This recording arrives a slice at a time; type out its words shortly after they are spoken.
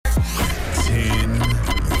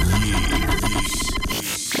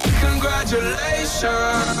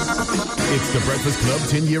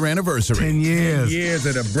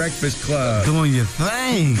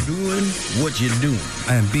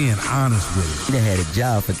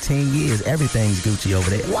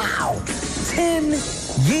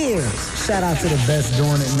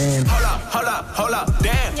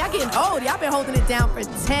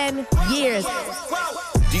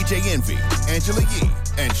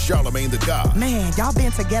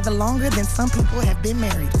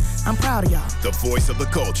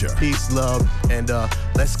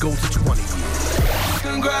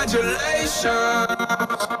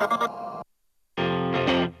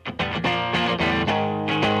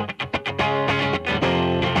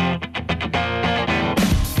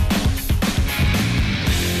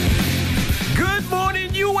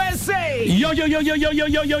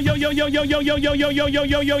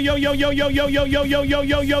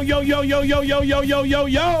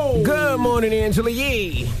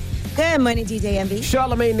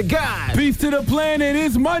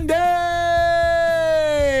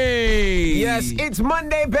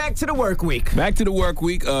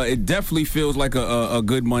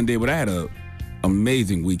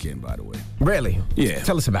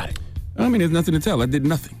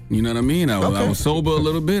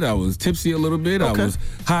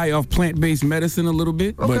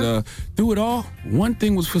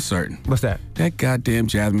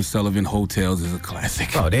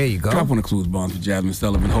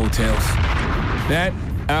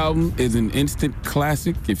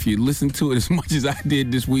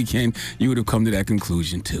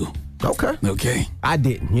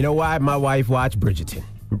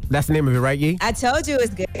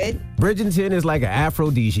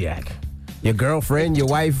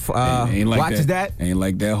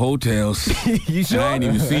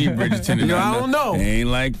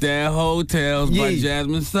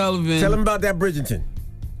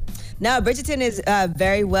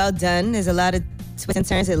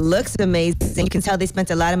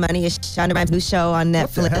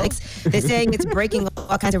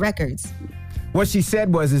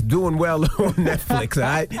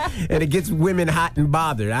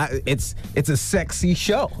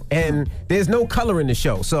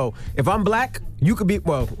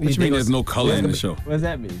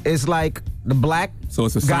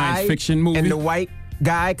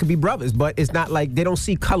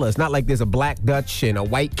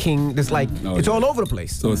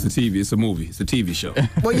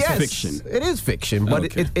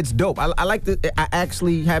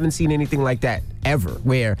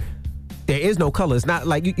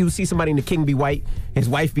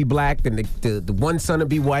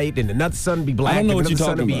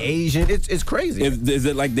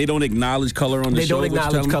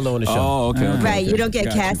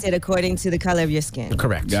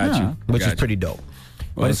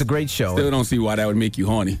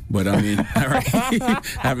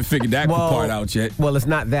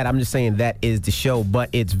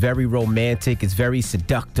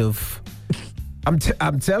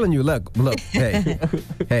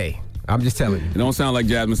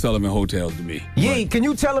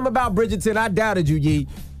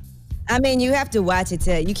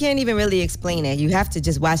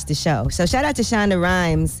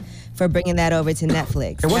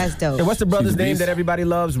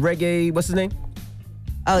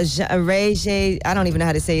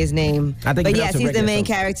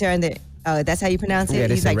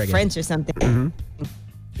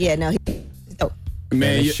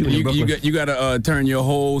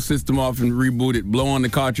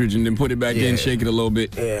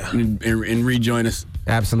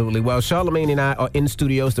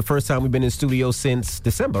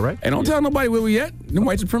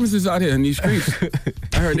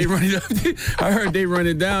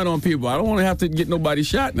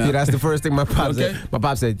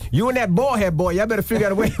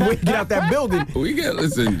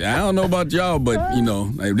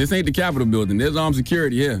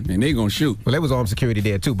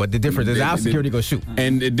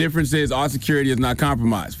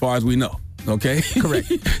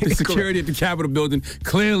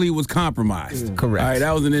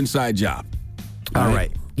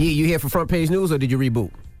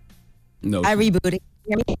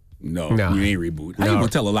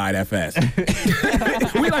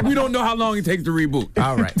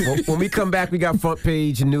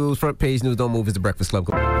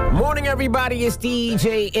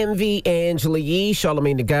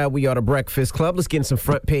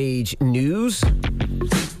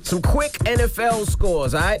Some quick NFL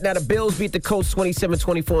scores, all right? Now, the Bills beat the Colts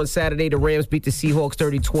 27-24 on Saturday. The Rams beat the Seahawks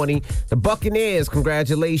 30-20. The Buccaneers,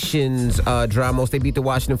 congratulations, Dramos. They beat the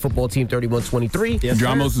Washington football team 31-23. Yes,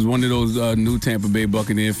 Dramos is one of those new Tampa Bay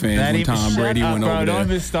Buccaneer fans when Tom Brady went over there. Don't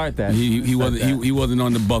even start that. He wasn't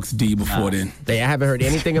on the Bucs D before then. I haven't heard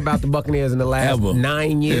anything about the Buccaneers in the last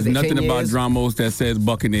 9 years. There's nothing 10 about years. Dramos that says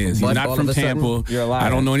Buccaneers. He's not from Tampa. You're a liar. I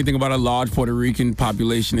don't know anything about a large Puerto Rican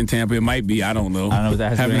population in Tampa. It might be. I don't know. I don't know if that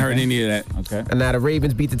has Haven't heard anything. any of that. Okay. And now the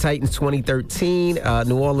Ravens beat the Titans 20-13.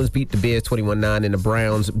 New Orleans beat the Bears 21-9. And the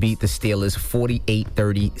Browns beat the Steelers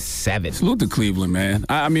 48-37. Salute to Cleveland, man.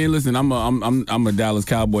 I mean, listen, I'm a Dallas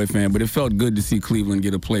Cowboy fan, but it felt good to see Cleveland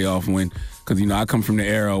get a playoff win. Because, I come from the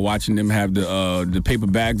era of watching them have the paper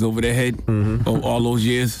bags over their head all those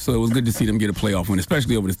years. So it was good to see them get a playoff win,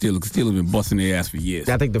 especially over the Steelers. Because Steelers have been busting their ass for years.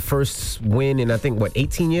 I think the first win in,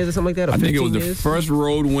 18 years or something like that? Or I think it was years? the first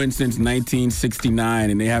road win since 1969,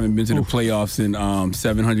 and they haven't been to the playoffs in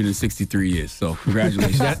 763 years. So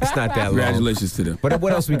congratulations. That's not that long. Congratulations to them.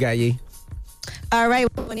 What else we got, Yee? All right.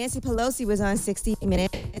 When Nancy Pelosi was on 60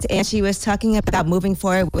 Minutes and she was talking about moving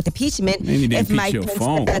forward with impeachment if Mike Pence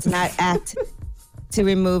does not act to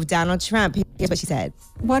remove Donald Trump, here's what she said.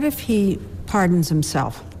 What if he pardons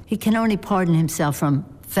himself? He can only pardon himself from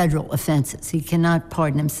federal offenses. He cannot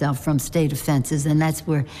pardon himself from state offenses, and that's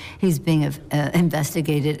where he's being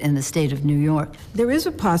investigated in the state of New York. There is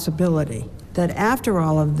a possibility that after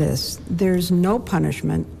all of this, there's no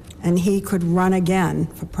punishment and he could run again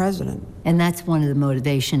for president. And that's one of the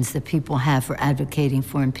motivations that people have for advocating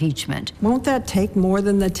for impeachment. Won't that take more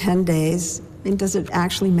than the 10 days? I mean, does it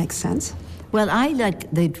actually make sense? Well, I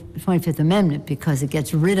like the 25th Amendment because it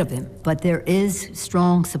gets rid of him, but there is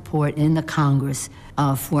strong support in the Congress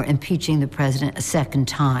for impeaching the president a second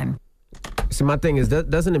time. So my thing is,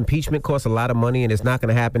 doesn't impeachment cost a lot of money, and it's not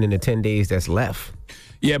going to happen in the 10 days that's left?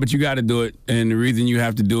 Yeah, but you got to do it, and the reason you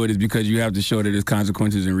have to do it is because you have to show that there's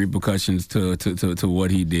consequences and repercussions to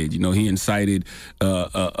what he did. He incited,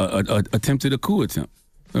 attempted a coup attempt.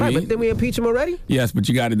 Right, but then we impeach him already? Yes, but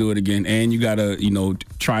you got to do it again, and you got to,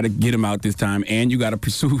 try to get him out this time, and you got to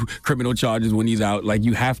pursue criminal charges when he's out. Like,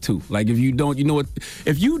 you have to. Like, if you don't,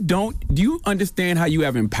 do you understand how you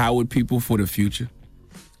have empowered people for the future?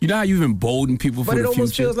 You know how you've emboldened people for the future? But it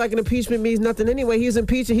almost feels like an impeachment means nothing anyway. He's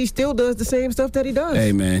impeached and he still does the same stuff that he does.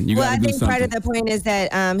 Hey, man, you got to do something. Well, I think part of the point is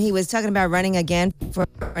that he was talking about running again for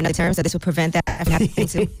another term, so this would prevent that from happening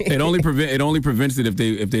too. It only prevents it if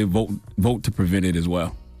they vote to prevent it as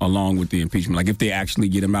well, along with the impeachment. Like if they actually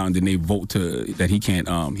get him out and then they vote that he can't,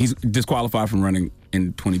 he's disqualified from running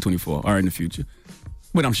in 2024 or in the future.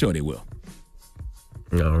 But I'm sure they will.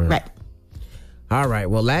 All right. Right. All right,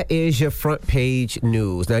 well, that is your front page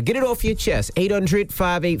news. Now, get it off your chest.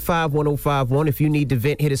 800-585-1051. If you need to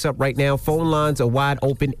vent, hit us up right now. Phone lines are wide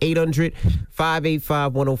open.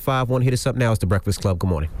 800-585-1051. Hit us up now. It's The Breakfast Club. Good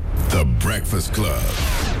morning. The Breakfast Club.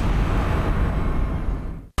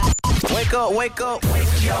 Wake up, wake up,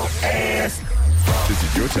 wake your ass. This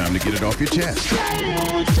is your time to get it off your chest.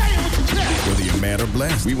 Whether you're mad or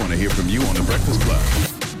blessed, we want to hear from you on The Breakfast Club.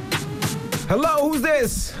 Hello, who's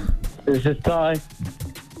this? This is Ty.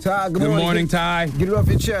 Ty, good morning, Ty. Get it off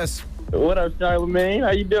your chest. What up, Charlamagne? How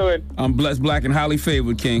you doing? I'm blessed, black, and highly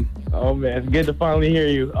favored, King. Oh, man, it's good to finally hear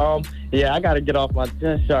you. Yeah, I got to get off my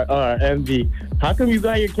chest, MV. How come you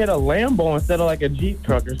got your kid a Lambo instead of like a Jeep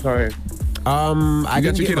truck or something? I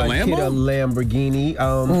didn't get my kid a Lamborghini.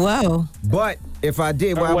 Whoa. But if I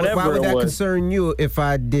did, why would that concern you if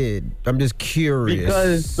I did? I'm just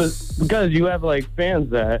curious. Because you have like fans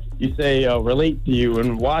that you say relate to you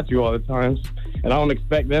and watch you all the time, and I don't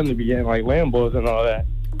expect them to be getting like Lambos and all that.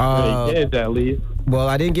 They did at least. Well,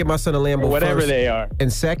 I didn't get my son a Lambo. Or whatever first. They are.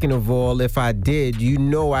 And second of all, if I did,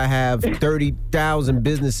 I have 30,000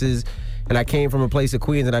 businesses. And I came from a place of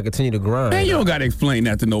Queens, and I continue to grind. Man, you don't got to explain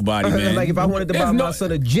that to nobody, man. Like, if I wanted to buy my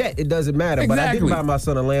son a jet, it doesn't matter. Exactly. But I didn't buy my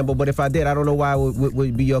son a Lambo. But if I did, I don't know why it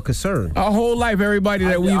would be your concern. Our whole life, everybody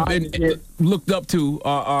that we've looked up to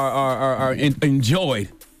or enjoyed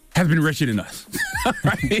has been richer than us.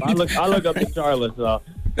 Right? I look up to Charlotte, so.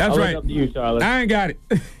 That's right. Look up to you, Charlotte. I ain't got it.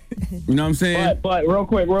 You know what I'm saying? But real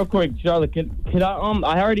quick, Charlotte, could I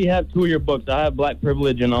already have two of your books. I have Black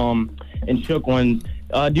Privilege and Shook Ones.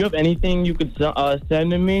 Do you have anything you could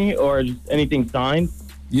send to me, or just anything signed?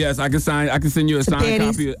 Yes, I can sign. I can send you a signed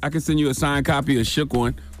copy. I can send you a signed copy of Shook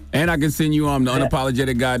One, and I can send you the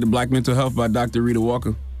Unapologetic Guide to Black Mental Health by Dr. Rita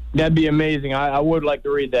Walker. That'd be amazing. I would like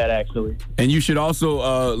to read that, actually. And you should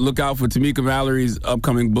also look out for Tamika Mallory's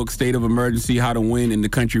upcoming book, State of Emergency: How to Win in the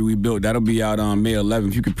Country We Built. That'll be out on May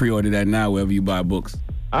 11th. You can pre-order that now wherever you buy books.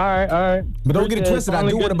 All right. But don't get it twisted. I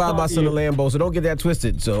do want to buy my son a Lambo, so don't get that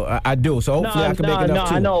twisted. So I do. So hopefully I can make enough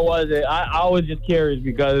too. I know it wasn't. I was just curious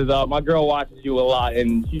because my girl watches you a lot,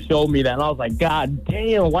 and she showed me that, and I was like, God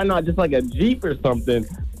damn, why not just like a Jeep or something?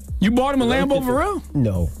 You bought him a Lambo for real?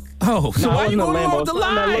 No. Oh, so why you going on with the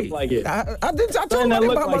lie? Like it. I told him I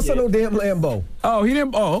didn't buy my son no damn Lambo. Oh, he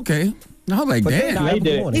didn't. Oh, okay. I was like,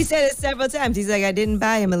 damn. He said it several times. He's like, I didn't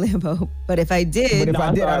buy him a Lambo, but if I did. But if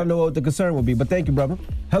I did, I don't know what the concern would be. But thank you, brother.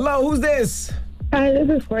 Hello, who's this? Hi, this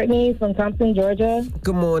is Courtney from Compton, Georgia.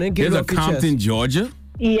 Good morning. There's a Compton, Georgia?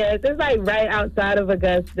 Yes, it's like right outside of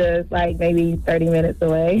Augusta. It's like maybe 30 minutes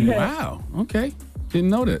away. Wow. Okay.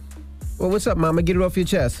 Didn't know that. Well, what's up, mama? Get it off your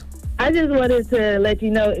chest. I just wanted to let you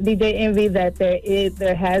know, DJ Envy, that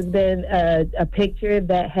there has been a picture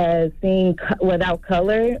that has seen without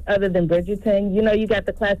color other than Bridgerton. You know, you got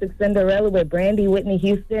the classic Cinderella with Brandy, Whitney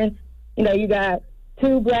Houston. You know, you got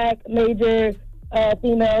two black major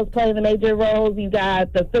females playing the major roles. You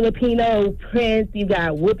got the Filipino prince. You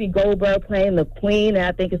got Whoopi Goldberg playing the queen. And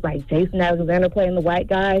I think it's like Jason Alexander playing the white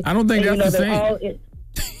guy. I don't think that's the same.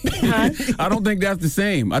 I don't think that's the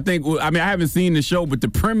same. I haven't seen the show, but the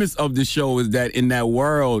premise of the show is that in that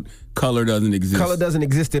world, color doesn't exist. Color doesn't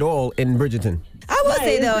exist at all in Bridgerton. I will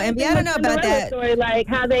say though, and I don't know about that. Story, like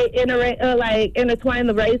how they intertwine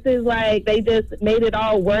the races, like they just made it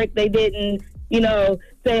all work. They didn't,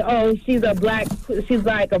 say, oh, she's like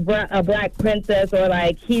a black princess, or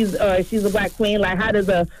like she's a black queen. Like how does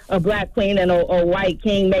a black queen and a white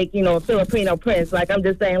king make, a Filipino prince? Like I'm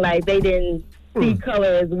just saying, like they didn't see color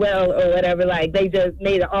as well or whatever. Like they just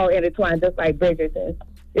made it all intertwined, just like Bridgerton.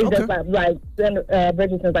 It's just like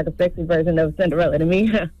Bridgerton's like a sexy version of Cinderella to me.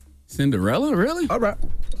 Cinderella, really? All right.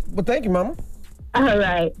 Well, thank you, mama. All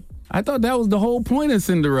right. I thought that was the whole point of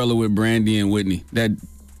Cinderella with Brandy and Whitney. That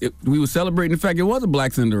we were celebrating the fact it was a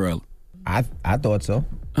black Cinderella. I thought so.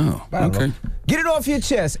 Oh, okay. Get it off your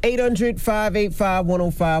chest.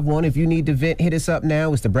 800-585-1051. If you need to vent, hit us up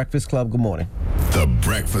now. It's The Breakfast Club. Good morning. The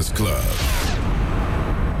Breakfast Club.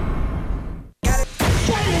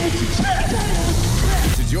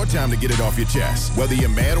 This is your time to get it off your chest, whether you're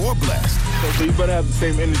mad or blessed. So you better have the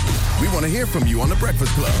same energy. We want to hear from you on The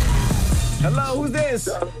Breakfast Club. Hello, who's this?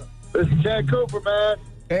 This is Chad Cooper, man.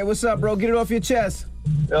 Hey, what's up, bro? Get it off your chest.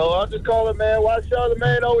 Yo, I'm just calling, man. Why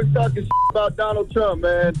Charlamagne always talking about Donald Trump,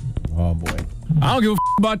 man? Oh, boy. I don't give a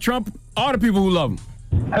about Trump. All the people who love him.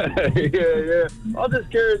 Yeah. I'm just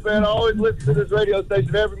curious, man. I always listen to this radio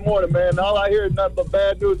station every morning, man. All I hear is nothing but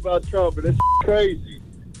bad news about Trump, and it's crazy.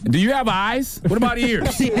 Do you have eyes? What about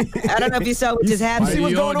ears? I don't know if you saw what just happened. See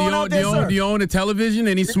what's going on out there, sir? Do you own a televition?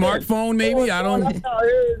 Any smartphone, maybe? I don't.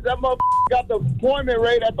 That motherfucker got the employment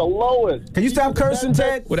rate at the lowest. Can you stop cursing,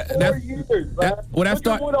 Ted? Look what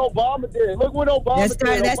Obama did. Look what Obama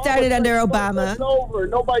did. That started under Obama. Over.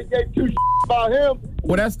 Nobody gave two about him.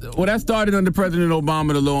 Well, that started under President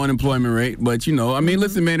Obama, the low unemployment rate. But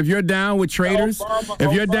listen, man, if you're down with traders,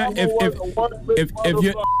 if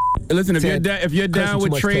you're down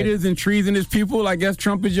with traders and treasonous people, I guess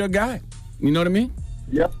Trump is your guy. You know what I mean?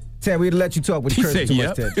 Yep. Ted, we'd let you talk with cursing too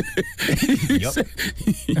much, Ted. Yep.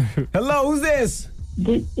 Hello, who's this?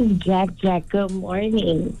 This is Jack. Good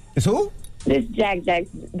morning. It's who? This Jack.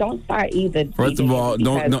 Don't start either. First of all,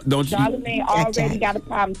 don't Charlamagne already got a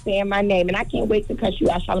problem saying my name, and I can't wait to cuss you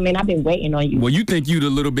out, Charlamagne. I've been waiting on you. Well, you think you the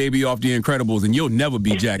little baby off The Incredibles, and you'll never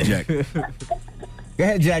be Jack. Go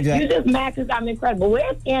ahead, Jack. You just mad because I'm incredible.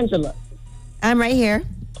 Where's Angela? I'm right here.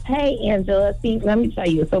 Hey, Angela. See, let me tell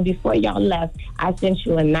you. So before y'all left, I sent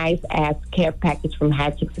you a nice-ass care package from High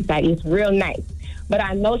Chick Society. It's real nice. But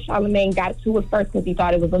I know Charlamagne got to it first because he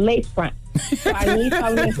thought it was a lace front. So I need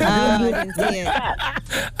Charlamagne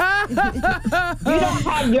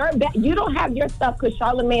to You don't have your stuff because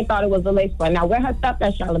Charlamagne thought it was a lace front. Now, where her stuff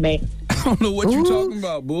at, Charlamagne? I don't know what you're talking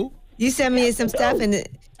about, boo. You sent me some stuff and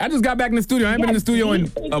I just got back in the studio. I ain't been in the studio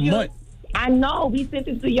in a month. I know. We sent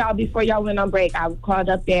it to y'all before y'all went on break. I called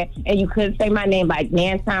up there, and you couldn't say my name like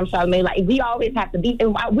man time, Charlamagne. Like, we always have to beef.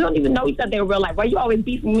 And we don't even know each other in real life. Why you always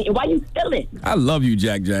beefing me? Why you stealing? I love you,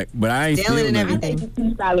 Jack, but I ain't stealing and everything.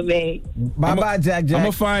 Charlamagne. Bye-bye, Jack. I'm going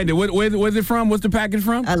to find it. Where's it from? What's the package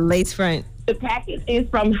from? A lace front. The package is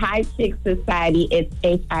from High Chick Society. It's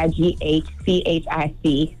HIGHCHIC.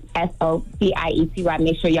 SOCIETY.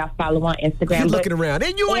 Make sure y'all follow on Instagram. You're looking around.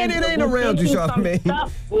 And it ain't around you,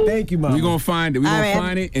 Charlamagne. Thank you, Mom. We're going to find it. We're going to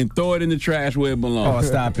find it and throw it in the trash where it belongs. Oh,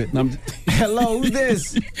 stop it. Hello, who's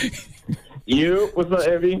this? What's up,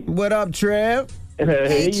 Evie? What up, Trev?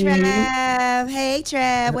 Hey, Trev. Hey,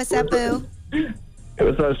 Trev. What's up, boo?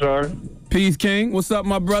 What's up, Char? Peace, King. What's up,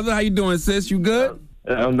 my brother? How you doing, sis? You good?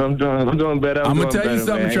 I'm doing better. I'm gonna tell you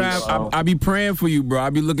something, Trav. I be praying for you, bro. I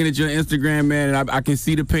be looking at your Instagram, man, and I can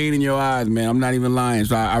see the pain in your eyes, man. I'm not even lying.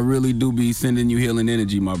 So I really do be sending you healing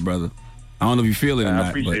energy, my brother. I don't know if you feel it or not. I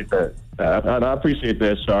appreciate that. I appreciate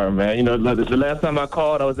that, Char, man. You know, the last time I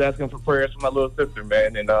called, I was asking for prayers for my little sister,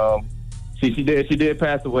 man, and she did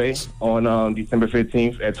pass away on December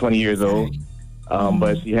 15th at 20 years old.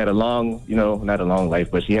 But she had a long, not a long life,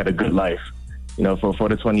 but she had a good life, for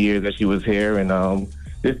the 20 years that she was here. And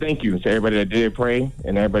just thank you to everybody that did pray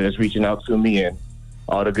and everybody that's reaching out to me and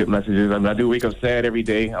all the good messages. I mean, I do wake up sad every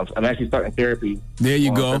day. I'm actually starting therapy. There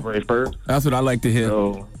you go. February 1st. That's what I like to hear.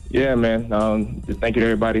 So, yeah, man. Just thank you to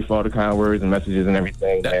everybody for all the kind words and messages and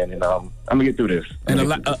everything, man. And I'm going to get through this. And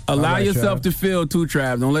allow yourself to feel, too,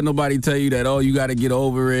 Trav. Don't let nobody tell you that, you got to get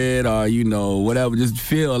over it or, whatever. Just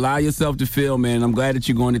feel. Allow yourself to feel, man. I'm glad that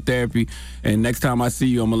you're going to therapy. And next time I see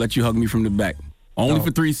you, I'm going to let you hug me from the back. Only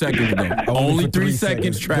for 3 seconds, though. Only 3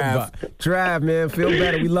 seconds, Trav. Trav, man. Feel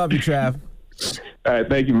better. We love you, Trav. All right.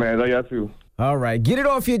 Thank you, man. Love y'all, too. All right. Get it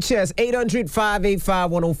off your chest.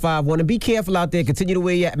 800-585-1051. And be careful out there. Continue to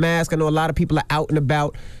wear your mask. I know a lot of people are out and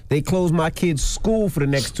about. They closed my kids' school for the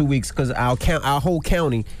next 2 weeks because our whole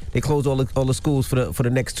county, they closed all the schools for the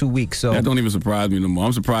next 2 weeks. So that don't even surprise me no more.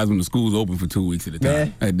 I'm surprised when the school's open for 2 weeks at a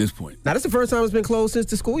time at this point. Now, that's the first time it's been closed since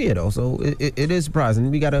the school year, though. So it is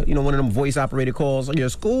surprising. We got one of them voice-operated calls. Your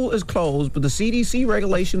school is closed, but the CDC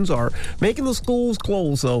regulations are making the schools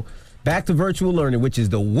closed. So back to virtual learning, which is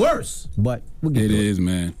the worst, but we'll get it is,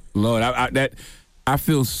 man. Lord, I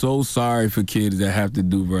feel so sorry for kids that have to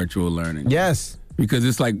do virtual learning. Yes. Because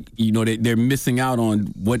it's like, they're missing out on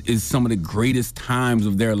what is some of the greatest times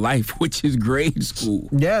of their life, which is grade school.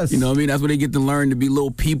 Yes. You know what I mean? That's where they get to learn to be little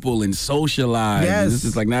people and socialize. Yes. And it's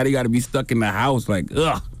just like now they got to be stuck in the house like,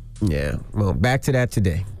 ugh. Yeah. Well, back to that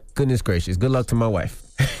today. Goodness gracious. Good luck to my wife.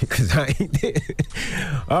 Because I ain't there.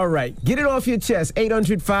 All right. Get it off your chest.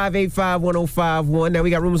 800-585-1051. Now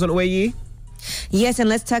we got rumors on the way, Yee? Yes, and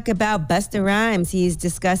let's talk about Busta Rhymes. He's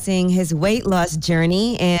discussing his weight loss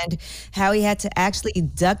journey and how he had to actually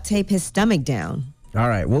duct tape his stomach down. All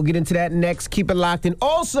right. We'll get into that next. Keep it locked in.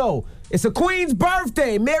 Also, it's a queen's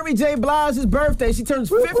birthday. Mary J. Blige's birthday. She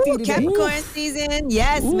turns 50 today. Capricorn season.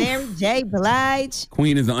 Yes, Mary J. Blige.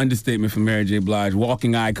 Queen is an understatement for Mary J. Blige.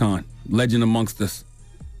 Walking icon. Legend amongst us.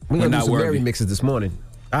 We're going to do some Mary mixes this morning.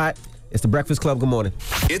 All right. It's The Breakfast Club. Good morning.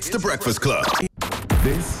 It's The Breakfast Club.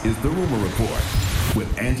 This is The Rumor Report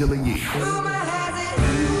with Angela Yee. On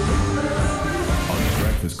The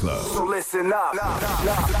Breakfast Club. So listen up.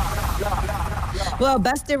 Well,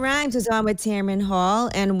 Busta Rhymes was on with Tamron Hall,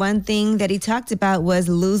 and one thing that he talked about was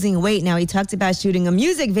losing weight. Now, he talked about shooting a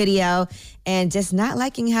music video and just not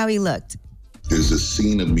liking how he looked. There's a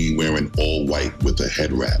scene of me wearing all white with a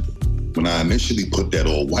head wrap. When I initially put that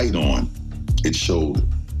all white on, it showed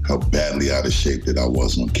how badly out of shape that I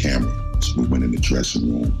was on camera. So we went in the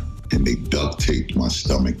dressing room and they duct taped my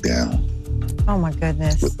stomach down. Oh my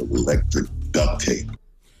goodness. With electric duct tape.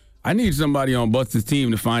 I need somebody on Busta's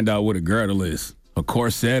team to find out what a girdle is. A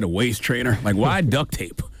corset, a waist trainer. Like, why duct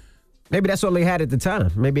tape? Maybe that's all they had at the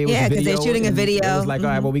time. Maybe it was a video. Yeah, because they're shooting a video. It was like, all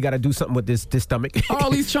right, well, we got to do something with this stomach.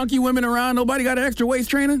 All these chunky women around, nobody got an extra waist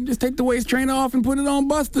trainer? Just take the waist trainer off and put it on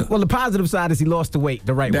Busta. Well, the positive side is he lost the weight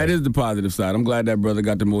the right way. That is the positive side. I'm glad that brother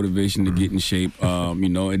got the motivation to get in shape.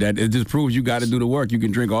 And that it just proves you got to do the work. You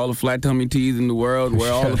can drink all the flat tummy teas in the world,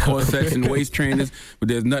 wear all the corsets and waist trainers, but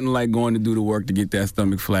there's nothing like going to do the work to get that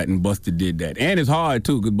stomach flat, and Busta did that. And it's hard,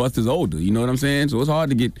 too, because Busta's older. You know what I'm saying? So it's hard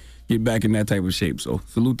to get back in that type of shape. So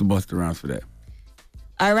salute to Busta Rhymes for that.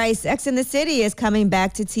 All right, Sex and the City is coming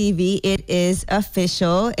back to TV. It is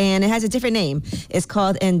official, and it has a different name. It's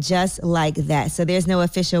called And Just Like That. So there's no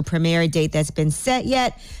official premiere date that's been set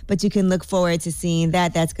yet, but you can look forward to seeing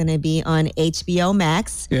that. That's going to be on HBO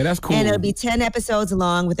Max. Yeah, that's cool. And it'll be 10 episodes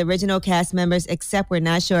long with original cast members, except we're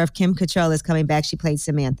not sure if Kim Cattrall is coming back. She played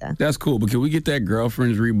Samantha. That's cool, but can we get that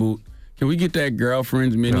Girlfriends reboot? Can we get that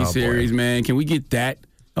Girlfriends miniseries, man? Can we get that,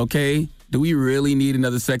 okay? Do we really need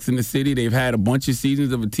another Sex and the City? They've had a bunch of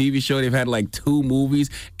seasons of a TV show. They've had like 2 movies,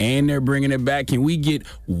 and they're bringing it back. Can we get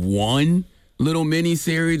one little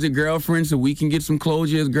mini-series of Girlfriends so we can get some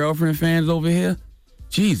closure as Girlfriend fans over here?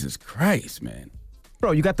 Jesus Christ, man.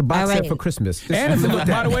 Bro, you got the box set for Christmas. And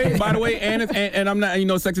by the way, and I'm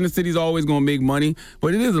not, Sex and the City is always going to make money,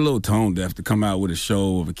 but it is a little tone deaf to come out with a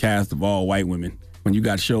show of a cast of all white women. When you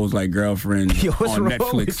got shows like Girlfriends on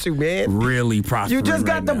Netflix, with you, man? Really prospering. You just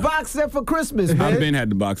got the box set for Christmas, man. I've been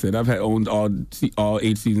had the box set. I've owned all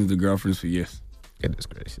 8 seasons of Girlfriends for years. Goodness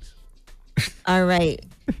gracious. All right.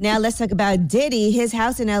 Now let's talk about Diddy. His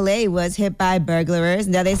house in LA was hit by burglars.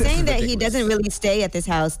 Now they're saying that he doesn't really stay at this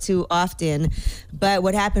house too often, but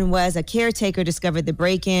what happened was a caretaker discovered the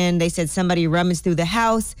break-in. They said somebody rummaged through the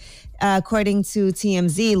house. According to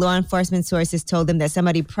TMZ, law enforcement sources told them that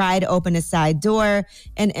somebody pried open a side door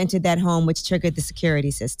and entered that home, which triggered the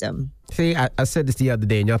security system. See, I said this the other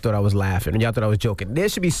day, and y'all thought I was laughing, and y'all thought I was joking. There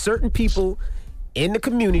should be certain people in the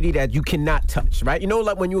community that you cannot touch, right? You know,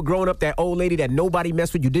 like when you were growing up, that old lady that nobody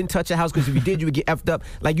messed with, you didn't touch her house because if you did, you would get effed up.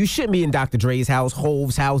 Like, you shouldn't be in Dr. Dre's house,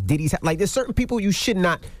 Hove's house, Diddy's house. Like, there's certain people you should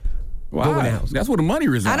not go in the house. That's where the money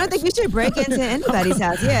resides. I don't think you should break into anybody's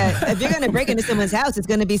house. Yeah, if you're going to break into someone's house, it's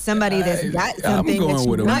going to be somebody that's got something that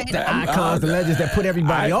you want. The icons, the legends that put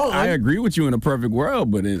everybody on. I agree with you in a perfect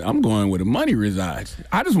world, but I'm going where the money resides.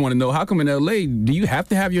 I just want to know, how come in L.A., do you have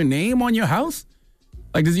to have your name on your house?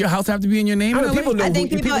 Like, does your house have to be in your name? I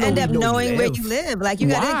think people end up knowing where you live. Like, you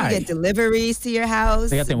get deliveries to your house.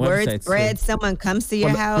 They got their word websites, spread. too. Someone comes to your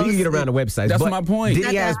house. You can get around the website. That's my point.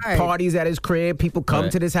 Diddy has parties at his crib. People come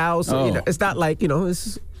to this house. Oh. You know, it's not like,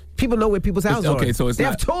 it's people know where people's houses are. Okay, so it's they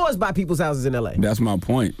not, have tours by people's houses in L.A. That's my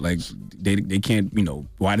point. Like, they can't,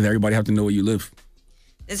 why does everybody have to know where you live?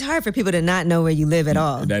 It's hard for people to not know where you live at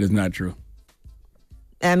all. That is not true.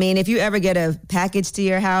 I mean, if you ever get a package to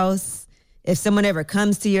your house, if someone ever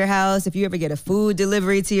comes to your house, if you ever get a food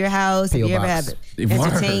delivery to your house, if you ever have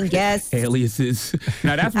entertained guests. Aliases.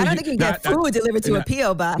 Now, that's I don't think you get food delivered to a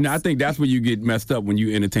P.O. box. No, I think that's where you get messed up, when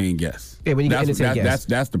you entertain guests. Yeah, when you entertain guests.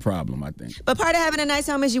 That's the problem, I think. But part of having a nice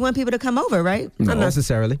home is you want people to come over, right? Not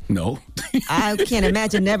necessarily. No. I can't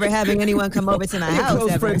imagine never having anyone come over to my house.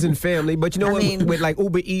 Close ever. friends and family. But you know what? With like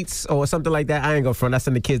Uber Eats or something like that, I ain't gonna front. I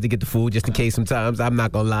send the kids to get the food just in case sometimes. I'm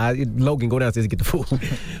not gonna lie. Logan, go downstairs and get the food.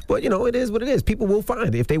 But, it is what it is. People will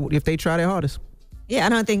find it if they try their hardest. Yeah, I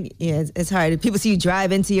don't think, it's hard. If people see you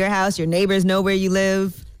drive into your house, your neighbors know where you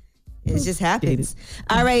live. It just happens.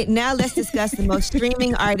 All right, now let's discuss the most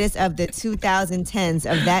streaming artists of the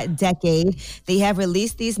 2010s of that decade. They have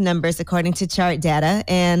released these numbers according to chart data,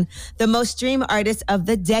 and the most streamed artist of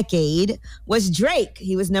the decade was Drake.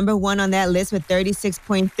 He was number one on that list with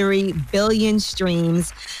 36.3 billion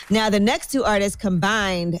streams. Now, the next two artists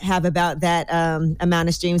combined have about that amount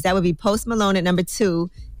of streams. That would be Post Malone at number 2,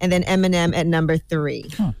 and then Eminem at number 3.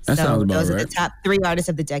 That sounds about those are right. the top 3 artists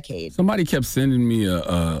of the decade. Somebody kept sending me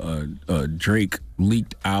a Drake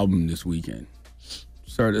leaked album this weekend.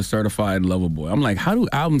 Certified Lover Boy. I'm like, how do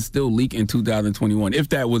albums still leak in 2021? If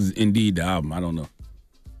that was indeed the album, I don't know.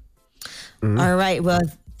 Mm-hmm. All right, well,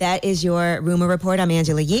 that is your rumor report. I'm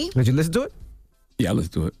Angela Yee. Did you listen to it? Yeah, I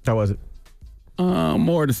listened to it. How was it?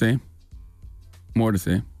 More of the same. More of the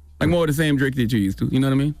same. Like more of the same Drake that you used to. You know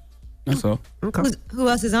what I mean? That's all. Okay. Who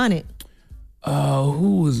else is on it?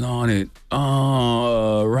 Who was on it?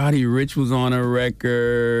 Roddy Ricch was on a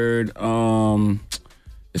record.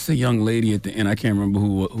 It's a young lady at the end. I can't remember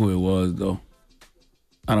who it was though.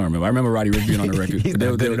 I don't remember. I remember Roddy Ricch being on a record.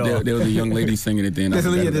 There was a young lady singing at the end.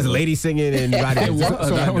 There's a lady singing and Roddy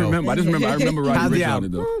Ricch. I don't remember. I remember Roddy Ricch on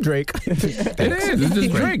it though. Drake. It is. It's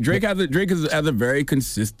just Drake. Drake has a very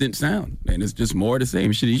consistent sound, and it's just more of the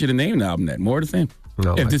same. He should have named the album that. More of the same.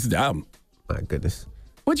 No, if this is the album. My goodness.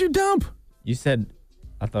 What'd you dump? You said,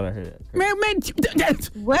 I thought I heard it. Man,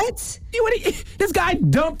 what? This guy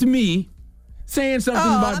dumped me saying something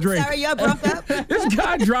about I'm Drake. sorry, y'all broke up. This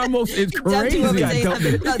guy Dramos is crazy.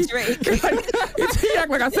 He act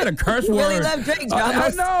like I said a curse word. Really love Drake, I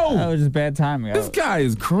Dramos. know. That was just bad timing. This guy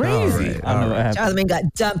is crazy. I don't know what happened. Charlamagne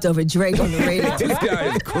got dumped over Drake on the radio. This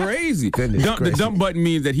guy is crazy. The dump button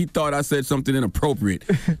means that he thought I said something inappropriate,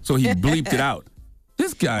 so he bleeped it out.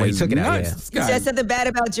 This guy is took it out, nuts. yeah. He said something bad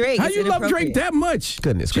about Drake. How It's you love inappropriate. Drake that much?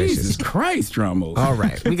 Goodness Jesus gracious. Christ, Dramos. All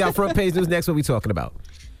right. We got front page news next. What we talking about?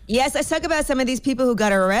 Yes, let's talk about some of these people who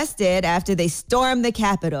got arrested after they stormed the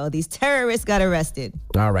Capitol. These terrorists got arrested.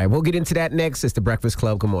 All right, we'll get into that next. It's the Breakfast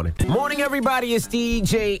Club. Good morning. Morning, everybody. It's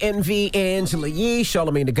DJ NV Angela Yee,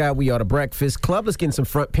 Charlamagne the Guy. We are the Breakfast Club. Let's get in some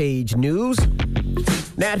front page news.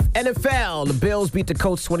 Now, NFL, the Bills beat the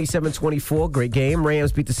Colts 27-24. Great game.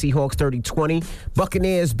 Rams beat the Seahawks 30-20.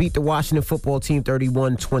 Buccaneers beat the Washington football team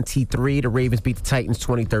 31-23. The Ravens beat the Titans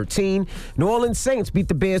 2013. New Orleans Saints beat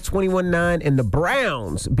the Bears 21-9. And the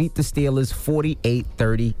Browns beat the Steelers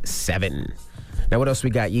 48-37. Now, what else we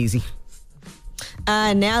got, Yeezy?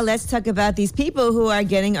 Now let's talk about these people who are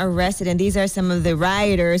getting arrested, and these are some of the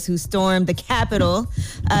rioters who stormed the Capitol.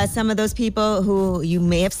 Some of those people who you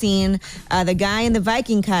may have seen, the guy in the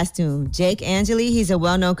Viking costume, Jake Angeli. He's a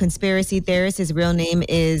well-known conspiracy theorist. His real name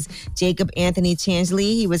is Jacob Anthony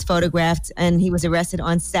Chansley. He was photographed and he was arrested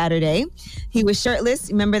on Saturday. He was shirtless.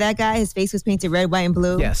 Remember that guy? His face was painted red, white, and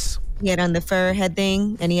blue. Yes. He had on the fur head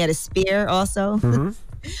thing, and he had a spear also.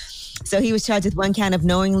 So he was charged with one count of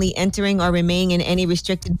knowingly entering or remaining in any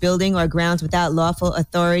restricted building or grounds without lawful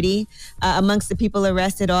authority. Amongst the people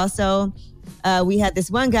arrested also, we had this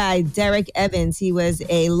one guy, Derek Evans. He was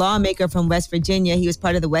a lawmaker from West Virginia. He was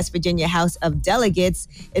part of the West Virginia House of Delegates.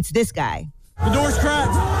 It's this guy. The door's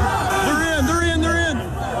cracked. They're in.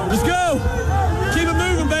 Let's go. Keep it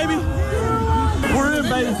moving, baby. We're in,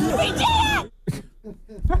 baby.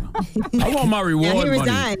 I want my reward He money.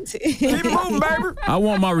 resigned. Keep it moving, baby. I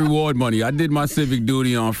want my reward money. I did my civic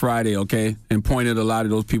duty on Friday, okay, and pointed a lot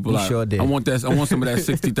of those people out. Sure did. I want some of that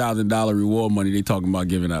 $60,000 reward money they talking about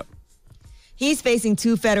giving up. He's facing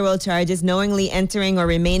 2 federal charges, knowingly entering or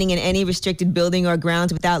remaining in any restricted building or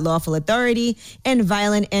grounds without lawful authority, and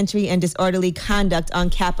violent entry and disorderly conduct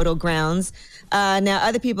on Capitol grounds. Now,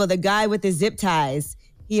 other people, the guy with the zip ties,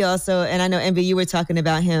 he also, and I know, Envy, you were talking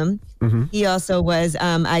about him. He also was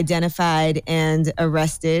identified and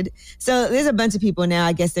arrested. So there's a bunch of people now.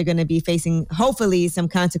 I guess they're going to be facing, hopefully, some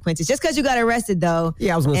consequences. Just because you got arrested, though,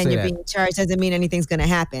 Yeah, I was gonna and say you're that. being charged doesn't mean anything's going to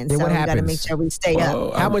happen. Yeah, so what we got to happens? make sure we stay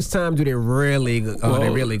up. How much time do they really go?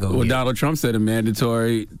 Well, Donald Trump said a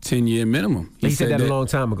mandatory 10-year minimum. He said that a long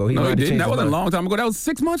time ago. No, he might have didn't. changed That his wasn't a mind. long time ago. That was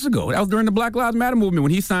 6 months ago. That was during the Black Lives Matter movement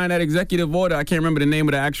when he signed that executive order. I can't remember the name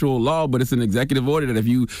of the actual law, but it's an executive order that if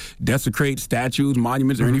you desecrate statues,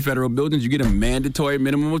 monuments, or any federal buildings, you get a mandatory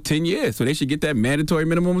minimum of 10 years. So they should get that mandatory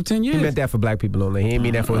minimum of 10 years. He meant that for black people only. He didn't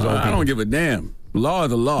mean that for his own I people. don't give a damn. Law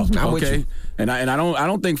is a law, I'm with okay? you. And I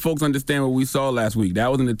don't think folks understand what we saw last week. That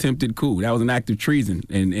was an attempted coup. That was an act of treason.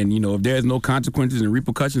 And you know, if there's no consequences and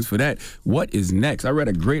repercussions for that, what is next? I read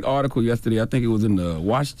a great article yesterday. I think it was in the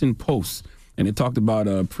Washington Post, and it talked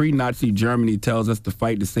about pre-Nazi Germany tells us the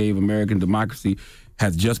fight to save American democracy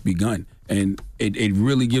has just begun. And it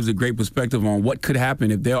really gives a great perspective on what could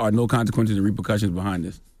happen if there are no consequences and repercussions behind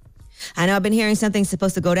this. I know I've been hearing something's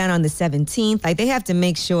supposed to go down on the 17th. Like, they have to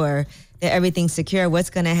make sure that everything's secure. What's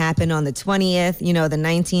going to happen on the 20th? You know, the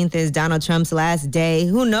 19th is Donald Trump's last day.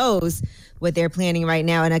 Who knows what they're planning right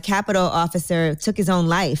now? And a Capitol officer took his own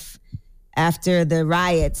life after the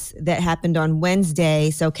riots that happened on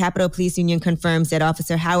Wednesday. So Capitol Police Union confirms that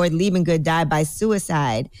Officer Howard Liebengood died by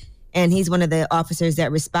suicide. And he's one of the officers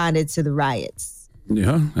that responded to the riots.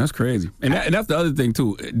 Yeah, that's crazy. And that's the other thing,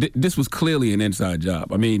 too. This was clearly an inside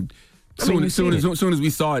job. I mean, soon as we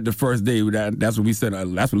saw it the first day, that's what we said.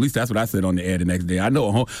 At least that's what I said on the air the next day. I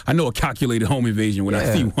know a calculated home invasion when I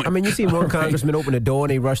see one. I mean, you see one congressman open the door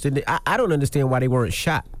and they rushed in. I don't understand why they weren't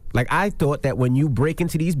shot. Like, I thought that when you break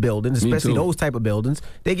into these buildings, especially those type of buildings,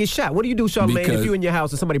 they get shot. What do you do, Charlamagne, if you're in your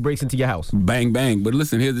house and somebody breaks into your house? Bang, bang. But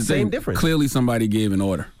listen, here's the thing. Same difference. Clearly somebody gave an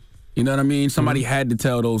order. You know what I mean? Somebody had to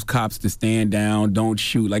tell those cops to stand down, don't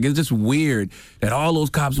shoot. Like, it's just weird that all those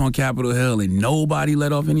cops on Capitol Hill and nobody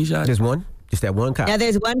let off any shots. Just one? Just that one cop? Now,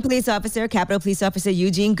 there's one police officer, Capitol Police Officer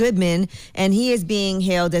Eugene Goodman, and he is being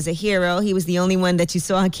hailed as a hero. He was the only one that you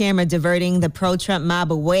saw on camera diverting the pro-Trump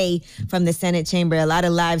mob away from the Senate chamber. A lot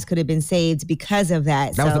of lives could have been saved because of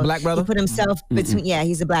that. That was the black brother? He put himself between, yeah,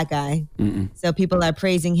 he's a black guy. So people are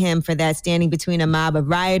praising him for that, standing between a mob of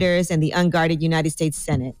rioters and the unguarded United States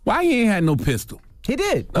Senate. Why he ain't had no pistol? He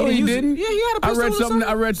did. No, he didn't. Yeah, he had a pistol.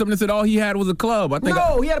 I read something that said all he had was a club. I think.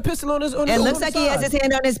 No, he had a pistol on his. It looks like he has his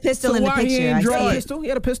hand on his pistol in the why he picture. ain't I draw see it? it. Pistol? He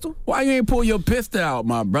had a pistol. Why you ain't pull your pistol out,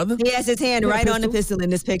 my brother? He has his hand He had a right on the pistol? pistol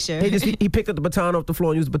in this picture. He picked up the baton off the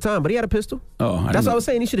floor and used the baton, but he had a pistol. Oh, That's what I was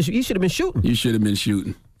saying. He should have been shooting. You should have been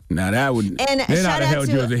shooting. Now that would. And then I'd shout have out held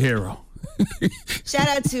you to- as a hero. Shout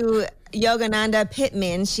out to Yogananda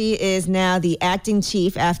Pittman. She is now the acting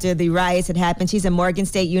chief after the riots had happened. She's a Morgan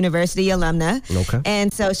State University alumna. Okay.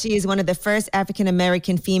 And so she is one of the first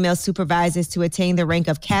African-American female supervisors to attain the rank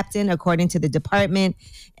of captain, according to the department.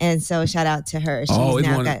 And so shout out to her. She's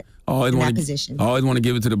now got in that position. I always want to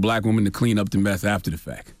give it to the black woman to clean up the mess after the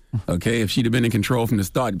fact. Okay? If she'd have been in control from the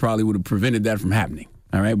start, it probably would have prevented that from happening.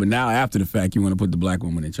 All right? But now after the fact, you want to put the black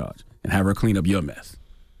woman in charge and have her clean up your mess.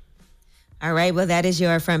 All right. Well, that is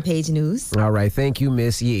your front page news. All right. Thank you,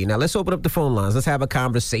 Miss Yee. Now, let's open up the phone lines. Let's have a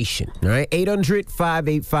conversation. All right.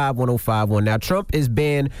 800-585-1051. Now, Trump is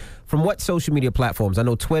banned from what social media platforms? I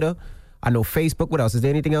know Twitter. I know Facebook. What else? Is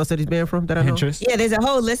there anything else that he's banned from that I know? Pinterest. Yeah, there's a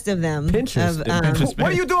whole list of them. Pinterest.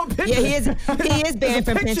 What are you doing, Pinterest? Yeah, he is banned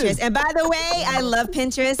from Pinterest. And by the way, I love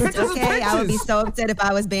Pinterest. Okay, I would be so upset if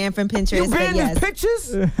I was banned from Pinterest. You banned but yes.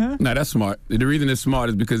 pictures? No, that's smart. The reason it's smart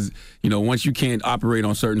is because, once you can't operate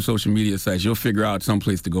on certain social media sites, you'll figure out some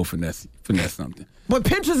place to go finesse something. But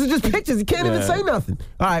Pinterest is just pictures. He can't even say nothing.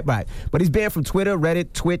 All right, right. But he's banned from Twitter,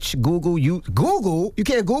 Reddit, Twitch, Google. Google? You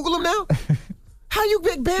can't Google him now? How you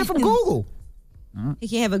get banned from Google? He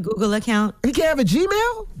can't have a Google account. He can't have a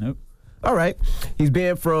Gmail? Nope. All right. He's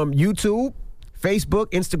banned from YouTube,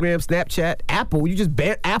 Facebook, Instagram, Snapchat, Apple. You just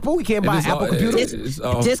banned Apple? You can't buy Apple computers?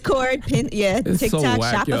 Discord, TikTok, so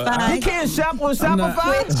whack, Shopify. You can't shop on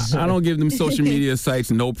Shopify? I don't give them social media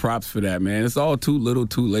sites no props for that, man. It's all too little,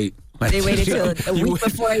 too late. They waited till a week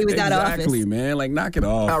before he was out of office. Exactly, man. Like, knock it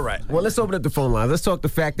off. All right. Well, let's open up the phone line. Let's talk the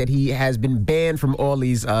fact that he has been banned from all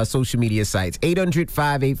these social media sites.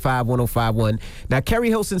 800-585-1051. Now, Kerry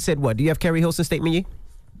Hilson said what? Do you have Kerry Hilson's statement, Yee?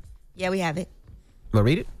 Yeah, we have it. Want to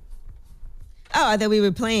read it? Oh, I thought we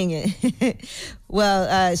were playing it.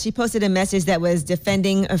 Well, she posted a message that was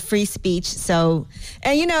defending a free speech. So,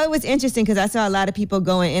 and it was interesting because I saw a lot of people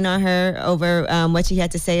going in on her over what she had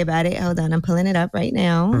to say about it. Hold on, I'm pulling it up right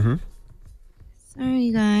now. Mm-hmm. Sorry,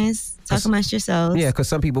 you guys. Talk amongst yourselves. Yeah, because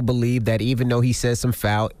some people believe that even though he says some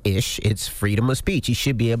foul-ish, it's freedom of speech. He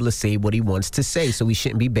should be able to say what he wants to say, so he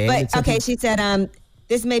shouldn't be banned. But, okay, she said,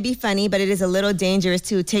 this may be funny, but it is a little dangerous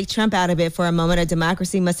to take Trump out of it for a moment. A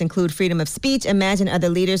democracy must include freedom of speech. Imagine other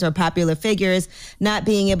leaders or popular figures not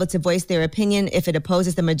being able to voice their opinion if it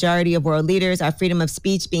opposes the majority of world leaders. Our freedom of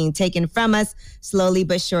speech being taken from us, slowly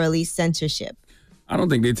but surely, censorship. I don't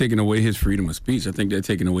think they're taking away his freedom of speech. I think they're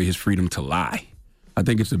taking away his freedom to lie. I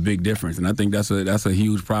think it's a big difference, and I think that's a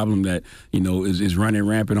huge problem that is running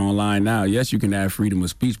rampant online now. Yes, you can have freedom of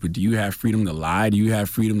speech, but do you have freedom to lie? Do you have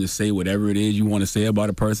freedom to say whatever it is you want to say about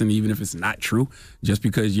a person, even if it's not true, just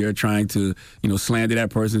because you're trying to slander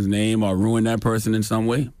that person's name or ruin that person in some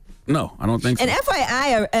way? No, I don't think so. And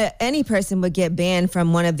FYI, any person would get banned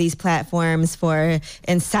from one of these platforms for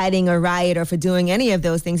inciting a riot or for doing any of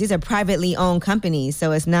those things. These are privately owned companies,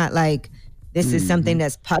 so it's not like this is something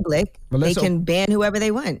that's public. Well, they can ban whoever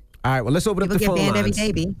they want. All right, well, let's open up the phone lines. People get banned every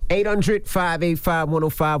day, B.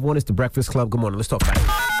 800-585-1051. It's the Breakfast Club. Good morning. Let's talk about it.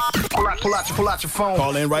 Pull out your phone.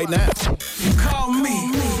 Call in right now. Call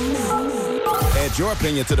me. Add your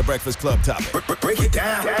opinion to the Breakfast Club topic. Break it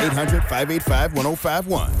down.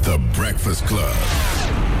 800-585-1051. The Breakfast Club.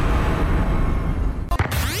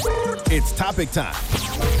 It's topic time.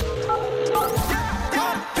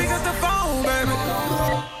 Pick up the phone, baby.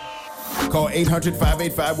 Call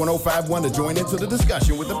 800-585-1051 to join into the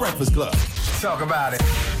discussion with the Breakfast Club. Talk about it.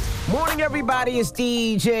 Morning, everybody. It's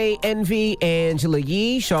DJ Envy, Angela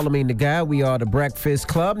Yee, Charlamagne the Guy. We are the Breakfast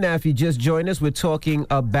Club. Now, if you just joined us, we're talking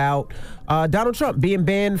about Donald Trump being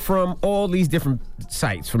banned from all these different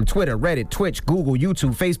sites, from Twitter, Reddit, Twitch, Google,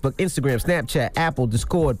 YouTube, Facebook, Instagram, Snapchat, Apple,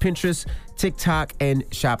 Discord, Pinterest, TikTok, and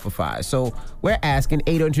Shopify. So we're asking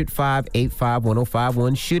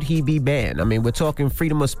 800-585-1051, should he be banned? I mean, we're talking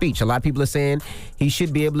freedom of speech. A lot of people are saying he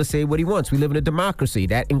should be able to say what he wants. We live in a democracy.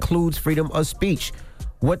 That includes freedom of speech.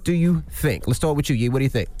 What do you think? Let's start with you, Yee. What do you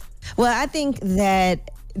think? Well, I think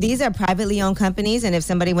that these are privately owned companies, and if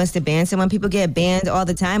somebody wants to ban someone, people get banned all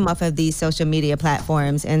the time off of these social media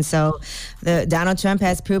platforms. And so Donald Trump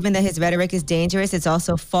has proven that his rhetoric is dangerous. It's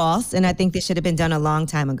also false, and I think this should have been done a long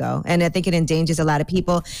time ago. And I think it endangers a lot of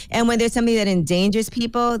people. And when there's something that endangers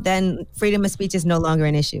people, then freedom of speech is no longer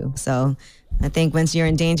an issue. So I think once you're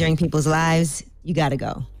endangering people's lives, you got to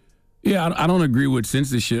go. Yeah, I don't agree with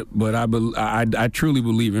censorship, but I truly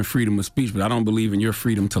believe in freedom of speech, but I don't believe in your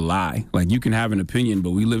freedom to lie. Like, you can have an opinion, but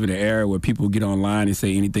we live in an era where people get online and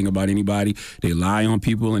say anything about anybody. They lie on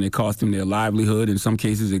people, and it costs them their livelihood. In some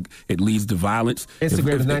cases, it leads to violence.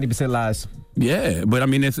 Instagram is 90% lies. Yeah, but I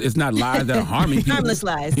mean, it's not lies that are harming people. Harmless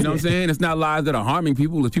lies. You know what I'm saying? It's not lies that are harming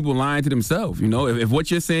people. It's people lying to themselves. If what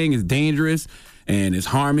you're saying is dangerous and it's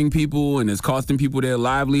harming people and it's costing people their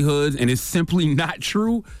livelihoods and it's simply not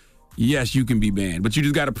true, yes, you can be banned, but you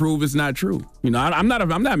just got to prove it's not true. I'm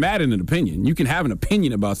not mad at an opinion. You can have an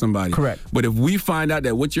opinion about somebody. Correct. But if we find out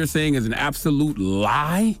that what you're saying is an absolute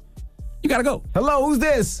lie, you got to go. Hello, who's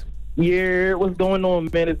this? Yeah, what's going on,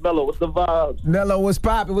 man? It's Mello. What's the vibe? Mello, what's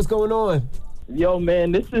poppin'? What's going on? Yo,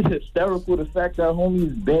 man, this is hysterical, the fact that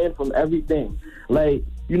homie's banned from everything. Like,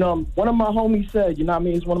 one of my homies said,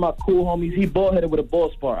 he's one of my cool homies. He bald-headed with a ball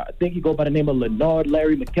spar. I think he go by the name of Leonard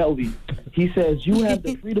Larry McKelvey. He says, you have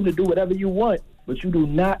the freedom to do whatever you want, but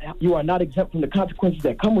you are not exempt from the consequences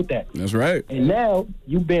that come with that. That's right. And now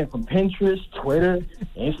you banned from Pinterest, Twitter,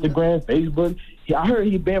 Instagram, Facebook. I heard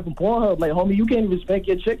he banned from Pornhub. Like, homie, you can't even spank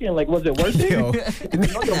your chicken. Like, was it worth it? Your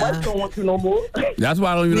wife don't want to no more. That's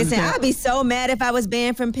why I don't even understand. I'd be so mad if I was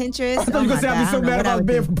banned from Pinterest. I thought you were going to say I'd be so mad if I was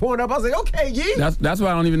banned from Pornhub. I was like, okay, yeah. That's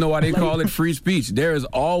why I don't even know why they call it free speech. There is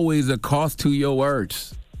always a cost to your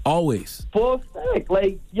words. Always. For a fact.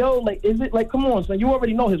 Like, is it, like, come on, son. You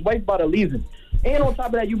already know his wife about to leave him. And on top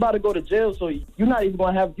of that, you about to go to jail, so you're not even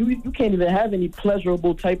going to have, you can't even have any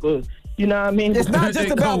pleasurable type of, You know what I mean? It's not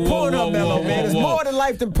just about Pornhub, Mello, man. It's more than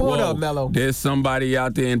life than Pornhub, Mello. There's somebody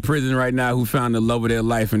out there in prison right now who found the love of their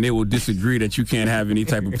life, and they will disagree that you can't have any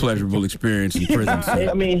type of pleasurable experience in prison. So.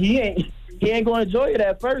 I mean, he ain't going to enjoy it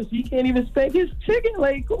at first. He can't even spank his chicken.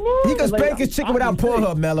 Like, come on. He can spank his chicken without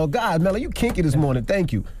Pornhub, Mello. God, Mello, you kinky this morning.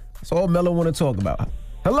 Thank you. That's all Mello want to talk about.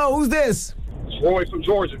 Hello, who's this? It's Roy from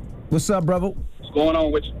Georgia. What's up, brother? What's going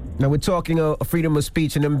on with you? Now, we're talking freedom of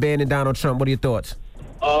speech and them banning Donald Trump. What are your thoughts?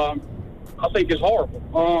 I think it's horrible.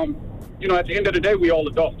 You know, at the end of the day, we all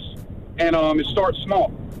adults. And it starts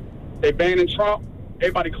small. They banning Trump,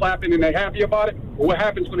 everybody clapping and they happy about it. But what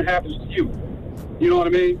happens when it happens to you? You know what I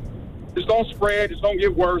mean? It's going to spread. It's going to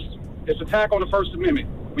get worse. It's an attack on the First Amendment.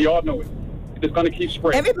 We all know it. It's going to keep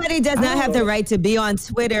spreading. Everybody does not have the right to be on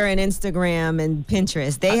Twitter and Instagram and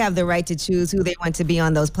Pinterest. They have the right to choose who they want to be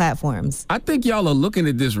on those platforms. I think y'all are looking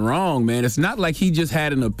at this wrong, man. It's not like he just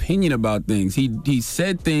had an opinion about things. He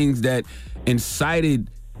said things that incited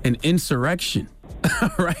an insurrection,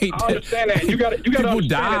 right? I understand that. You got to understand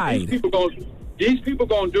died. that these people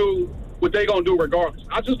going to do what they going to do regardless.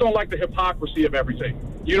 I just don't like the hypocrisy of everything.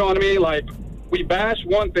 You know what I mean? Like, we bash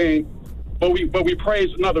one thing, but we praise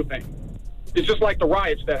another thing. It's just like the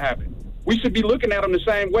riots that happened. We should be looking at them the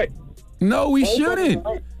same way. No, we shouldn't.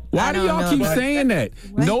 Why do y'all keep saying that?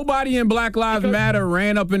 What? Nobody in Black Lives Matter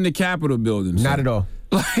ran up in the Capitol building. So. Not at all.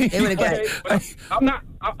 I'm not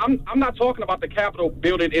talking about the Capitol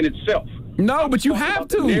building in itself. No, but you have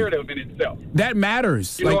to. The narrative in itself. That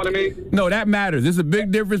matters. You know what I mean? No, that matters. There's a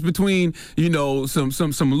big difference between, you know,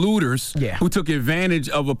 some looters who took advantage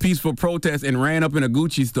of a peaceful protest and ran up in a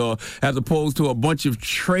Gucci store, as opposed to a bunch of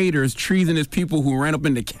traitors, treasonous people who ran up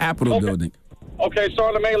in the Capitol building. Okay,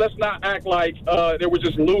 Charlamagne, let's not act like there were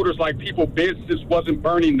just looters, like people businesses wasn't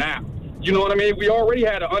burning now. You know what I mean? We already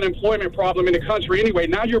had an unemployment problem in the country anyway.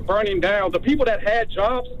 Now you're burning down. The people that had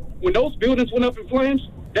jobs, when those buildings went up in flames,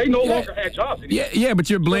 they no longer had jobs anymore. Yeah,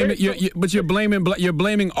 but you're blaming you're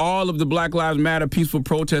blaming all of the Black Lives Matter peaceful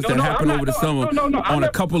protests that happened over the summer on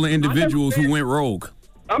a couple of individuals who went rogue.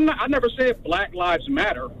 I never said Black Lives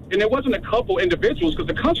Matter, and it wasn't a couple individuals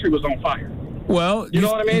because the country was on fire. Well, you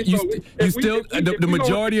know what I mean? The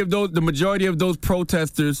majority of those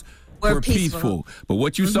protesters were peaceful. But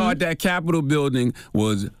what you saw at that Capitol building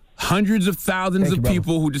was hundreds of thousands of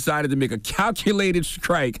people who decided to make a calculated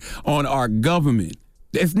strike on our government.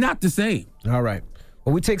 It's not the same. All right.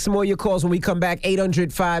 Well, we take some more of your calls when we come back.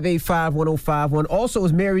 800-585-1051. Also,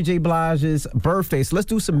 it's Mary J. Blige's birthday. So let's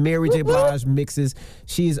do some Mary J. Blige mixes.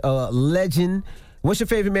 She's a legend. What's your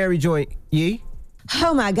favorite Mary joint, Yee?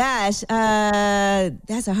 Oh, my gosh.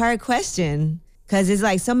 That's a hard question because there's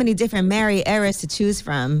like so many different Mary eras to choose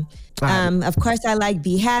from. Of course, I like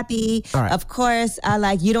Be Happy. Right. Of course, I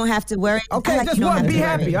like You Don't Have to Worry. Okay, like just one. Be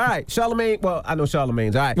Happy. All right. Charlamagne. Well, I know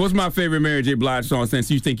Charlamagne's. All right. What's my favorite Mary J. Blige song since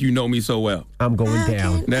you think you know me so well? I'm going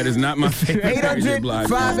down. That is not my favorite Mary J. Blige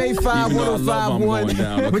song.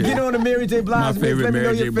 800-585-1051. But get on the Mary J. Blige My favorite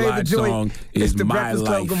Mary J. Blige song is the My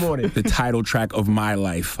Life. Good morning. The title track of My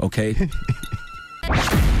Life, okay?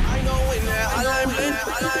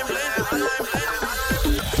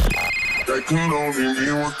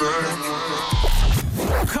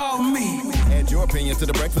 Call me. Add your opinion to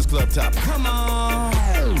the Breakfast Club topic. Come on.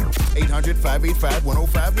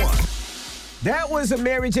 800-585-1051. That was a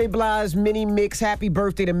Mary J. Blige mini mix. Happy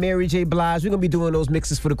birthday to Mary J. Blige. We're going to be doing those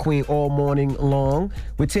mixes for the Queen all morning long.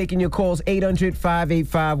 We're taking your calls,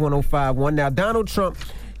 800-585-1051. Now, Donald Trump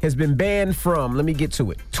has been banned from, let me get to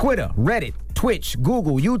it, Twitter, Reddit, Twitch,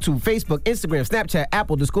 Google, YouTube, Facebook, Instagram, Snapchat,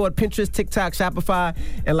 Apple, Discord, Pinterest, TikTok, Shopify,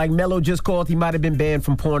 and like Mello just called, he might have been banned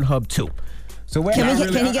from Pornhub too. So can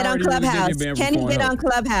he get on Clubhouse? Can he get on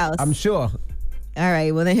Clubhouse? I'm sure. All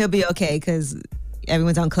right, well then he'll be okay because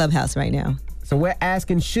everyone's on Clubhouse right now. So we're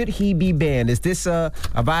asking, should he be banned? Is this a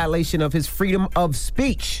violation of his freedom of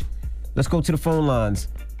speech? Let's go to the phone lines.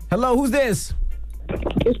 Hello, who's this?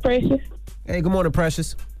 It's Precious. Hey, good morning,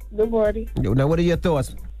 Precious. Good morning. Now, what are your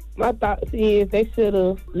thoughts? My thoughts is they should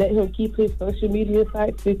have let him keep his social media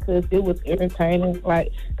sites because it was entertaining.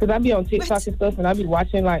 Like, because I be on TikTok and stuff, and I be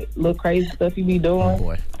watching, like, little crazy stuff he be doing. Oh,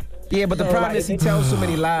 boy. Yeah, but the problem is he tells so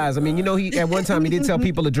many lies. I mean, you know, at one time he did tell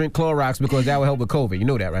people to drink Clorox because that would help with COVID. You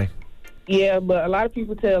know that, right? Yeah, but a lot of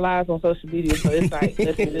people tell lies on social media, so it's like...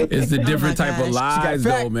 It's a different type of lies,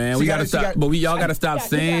 though, man. We got to stop, but y'all got to stop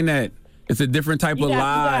saying that. It's a different type of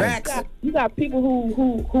lie. You got people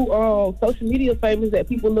who social media famous that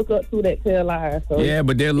people look up to that tell lies. So yeah,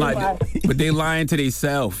 but they're lying. But they lying to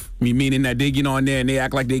themselves. Meaning that they get on there and they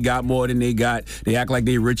act like they got more than they got. They act like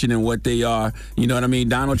they're richer than what they are. You know what I mean?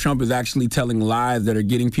 Donald Trump is actually telling lies that are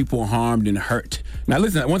getting people harmed and hurt. Now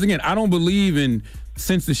listen, once again, I don't believe in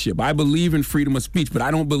censorship. I believe in freedom of speech, but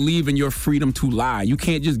I don't believe in your freedom to lie. You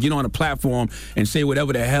can't just get on a platform and say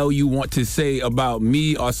whatever the hell you want to say about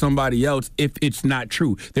me or somebody else if it's not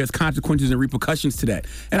true. There's consequences and repercussions to that.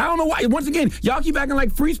 And I don't know why. Once again, y'all keep acting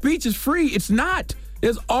like free speech is free. It's not.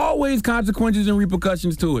 There's always consequences and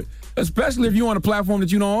repercussions to it, especially if you're on a platform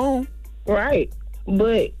that you don't own. Right.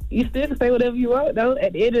 But you still can say whatever you want, though,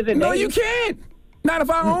 at the end of the day. No, you can't. Not if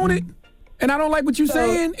I own it. And I don't like what you're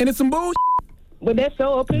saying, and it's some bullshit. But that's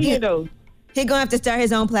your opinion, though. He's going to have to start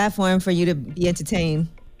his own platform for you to be entertained.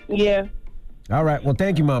 Yeah. All right. Well,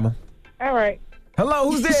 thank you, Mama. All right. Hello,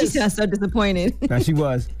 who's this? She sounds so disappointed. Now, she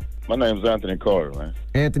was. My name's Anthony Carter, man.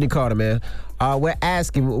 Anthony Carter, man. We're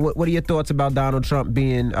asking, what are your thoughts about Donald Trump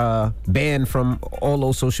being banned from all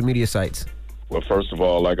those social media sites? Well, first of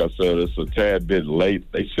all, like I said, it's a tad bit late.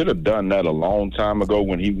 They should have done that a long time ago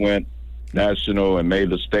when he went national and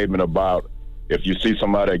made a statement about, if you see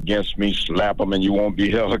somebody against me, slap them and you won't be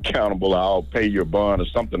held accountable. I'll pay your bond or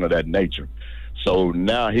something of that nature. So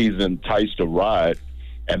now he's enticed a riot.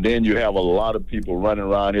 And then you have a lot of people running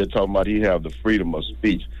around here talking about he have the freedom of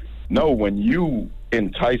speech. No, when you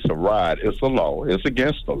entice a riot, it's a law. It's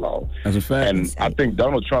against the law. That's a fact. And I think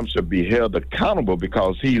Donald Trump should be held accountable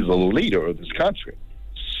because he's a leader of this country.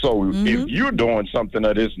 So if you're doing something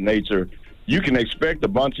of this nature, you can expect a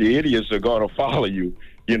bunch of idiots are going to follow you.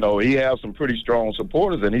 You know, he has some pretty strong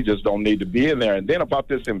supporters, and he just don't need to be in there. And then about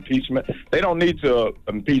this impeachment, they don't need to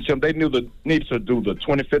impeach him. They need to do the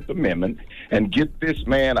 25th Amendment and get this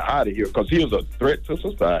man out of here because he is a threat to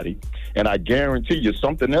society. And I guarantee you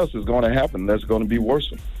something else is going to happen that's going to be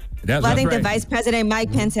worse. Well, I think the Vice President,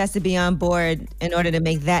 Mike Pence, has to be on board in order to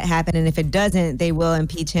make that happen. And if it doesn't, they will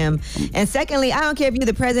impeach him. And secondly, I don't care if you're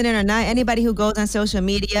the president or not, anybody who goes on social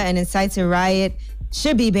media and incites a riot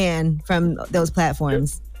should be banned from those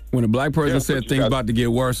platforms. When a black person said things about to get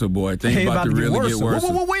worse, boy, things about to really get worse.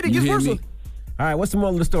 Whoa, wait, it gets worse. All right, what's the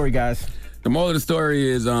moral of the story, guys? The moral of the story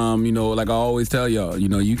is, like I always tell y'all,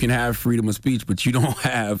 you can have freedom of speech, but you don't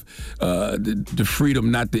have the freedom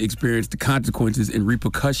not to experience the consequences and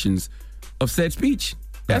repercussions of said speech.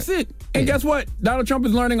 That's it. And guess what? Donald Trump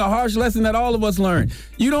is learning a harsh lesson that all of us learned.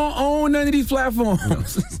 You don't own none of these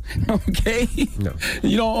platforms. Okay? No.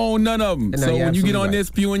 You don't own none of them. So when you get on there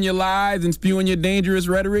spewing your lies and spewing your dangerous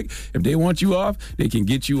rhetoric, if they want you off, they can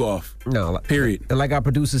get you off. No. Period. And like our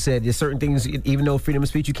producer said, there's certain things, even though freedom of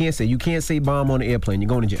speech, you can't say. You can't say bomb on an airplane. You're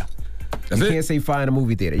going to jail. You can't say fire in a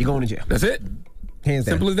movie theater. You're going to jail. That's it. Hands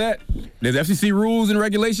down. Simple as that. There's FCC rules and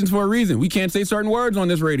regulations for a reason. We can't say certain words on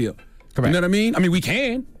this radio. Correct. You know what I mean? I mean, we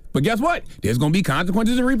can, but guess what? There's going to be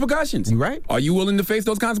consequences and repercussions. You right. Are you willing to face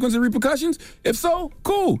those consequences and repercussions? If so,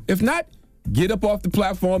 cool. If not, get up off the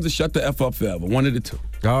platforms and shut the F up forever. One of the two.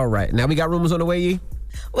 All right. Now we got rumors on the way, Yee?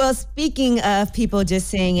 Well, speaking of people just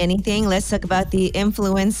saying anything, let's talk about the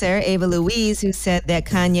influencer, Ava Louise, who said that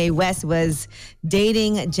Kanye West was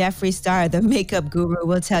dating Jeffree Star, the makeup guru.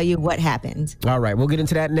 We'll tell you what happened. All right, we'll get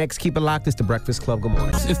into that next. Keep it locked. It's The Breakfast Club. Good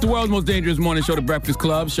morning. It's the world's most dangerous morning show, The Breakfast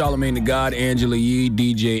Club. Charlamagne the God, Angela Yee,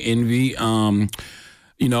 DJ Envy.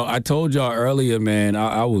 I told y'all earlier, man,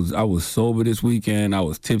 I was sober this weekend. I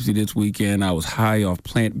was tipsy this weekend. I was high off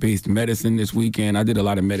plant-based medicine this weekend. I did a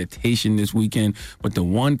lot of meditation this weekend. But the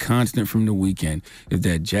one constant from the weekend is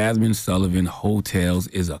that Jazmine Sullivan Hotels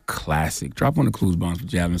is a classic. Drop on the clues bombs for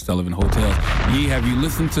Jazmine Sullivan Hotels. Yee, have you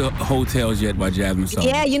listened to Hotels yet by Jazmine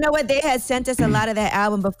Sullivan? Yeah, you know what? They had sent us a lot of that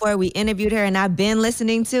album before we interviewed her, and I've been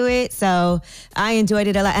listening to it. So I enjoyed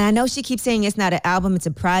it a lot. And I know she keeps saying it's not an album, it's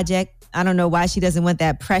a project. I don't know why she doesn't want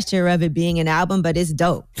that pressure of it being an album, but it's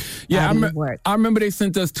dope. Yeah, I remember they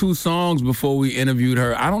sent us 2 songs before we interviewed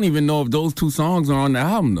her. I don't even know if those 2 songs are on the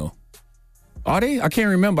album, though. Are they? I can't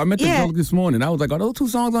remember. I meant to talk this morning. I was like, are those 2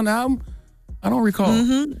 songs on the album? I don't recall.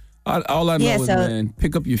 Mm-hmm. All I know is, man,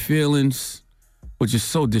 pick up your feelings, which is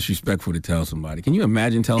so disrespectful to tell somebody. Can you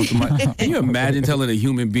imagine telling somebody? Can you imagine telling a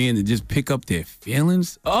human being to just pick up their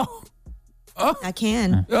feelings? Oh, I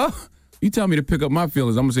can. Oh. You tell me to pick up my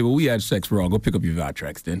feelings, I'm going to say, well, we had sex, we're all. Go pick up your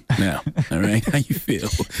Vitrax then. Now, all right? How you feel?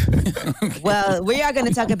 Well, we are going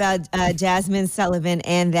to talk about Jazmine Sullivan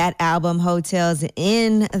and that album, Hotels,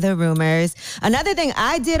 in the rumors. Another thing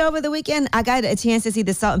I did over the weekend, I got a chance to see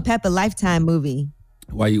the Salt and Pepper Lifetime movie.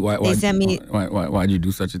 Why'd you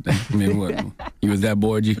do such a thing? I mean, what? You was that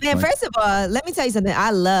bored? Man, first of all, let me tell you something.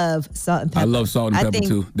 I love Salt and Pepper. I love Salt and Pepper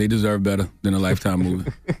too. They deserve better than a Lifetime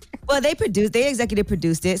movie. Well, they executive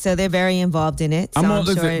produced it, so they're very involved in it. So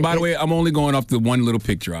by the way, I'm only going off the one little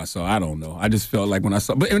picture I saw. I don't know. I just felt like when I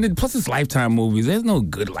saw, plus it's Lifetime movies. There's no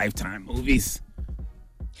good Lifetime movies.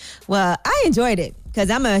 Well, I enjoyed it. because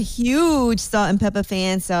I'm a huge Salt and Pepper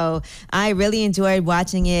fan, so I really enjoyed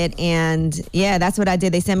watching it. And yeah, that's what I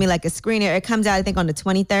did. They sent me like a screener. It comes out, I think, on the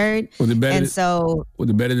 23rd. Was it better? Was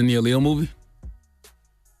it better than the Aaliyah movie?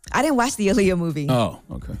 I didn't watch the Aaliyah movie. Oh,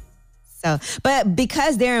 okay. So, but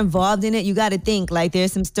because they're involved in it, you got to think like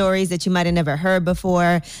there's some stories that you might have never heard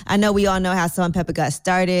before. I know we all know how Salt and Pepper got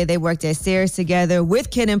started. They worked at Sears together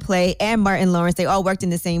with Kid and Play and Martin Lawrence. They all worked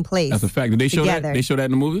in the same place. That's a fact. Did they show that? They show that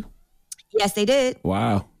in the movie? Yes, they did.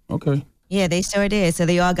 Wow. Okay. Yeah, they sure did. So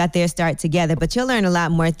they all got their start together. But you'll learn a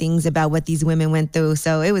lot more things about what these women went through.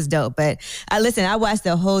 So it was dope. But listen, I watched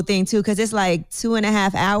the whole thing too because it's like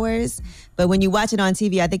 2.5 hours. But when you watch it on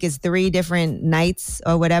TV, I think it's 3 different nights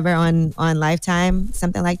or whatever on Lifetime,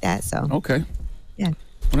 something like that. So okay. Yeah.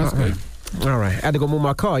 Well, that's good. All right. I had to go move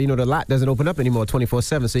my car. You know, the lot doesn't open up anymore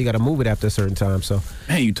 24/7, so you got to move it after a certain time. So,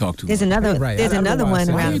 hey, you talk to There's another Right. there's I don't know another why I one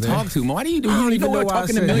said Why around. do you talk to him? Why do you do? I don't You even know know what? why I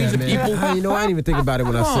Talking to said millions that, of man. people. You know, I didn't even think about it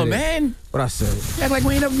when I Come said on, it. man. What I said. Act like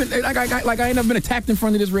we ain't never been like I ain't never been attacked in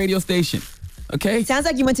front of this radio station. Okay. Sounds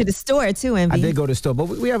like you went to the store too, MV. I did go to the store, but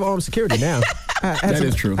we have armed security now. That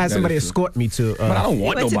is true. I had That somebody is true. escort me to. But I don't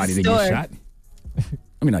want went to the nobody to store. get shot.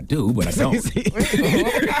 I mean, I do, but I don't. I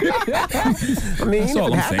mean, That's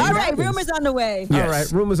all I'm saying. All right, rumors on the way. All right,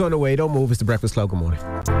 rumors on the way. Don't move. It's the Breakfast Club. Good morning.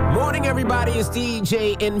 Morning, everybody. It's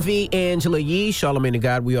DJ NV, Angela Yee, Charlamagne the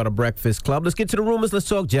God. We are the Breakfast Club. Let's get to the rumors. Let's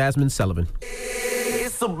talk Jasmine Sullivan.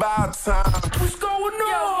 It's about time. What's going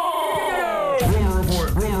on?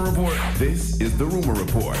 Rumor report. This is the Rumor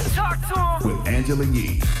Report Talk to him. with Angela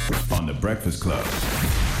Yee on the Breakfast Club.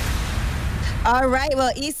 All right.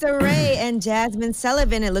 Well, Issa Rae and Jasmine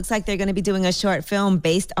Sullivan, it looks like they're going to be doing a short film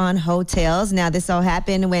based on hotels. Now, this all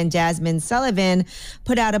happened when Jasmine Sullivan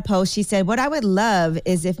put out a post. She said, "What I would love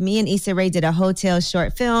is if me and Issa Rae did a hotel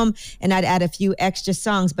short film and I'd add a few extra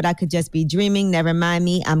songs, but I could just be dreaming. Never mind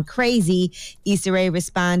me. I'm crazy." Issa Rae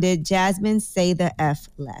responded, "Jasmine, say the F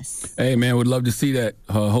less." Hey, man, would love to see that.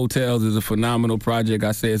 Hotels is a phenomenal project.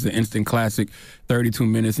 I say it's an instant classic. 32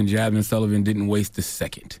 minutes, and Jasmine Sullivan didn't waste a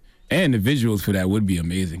second. And the visuals for that would be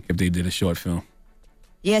amazing if they did a short film.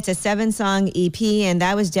 Yeah, it's a 7-song EP, and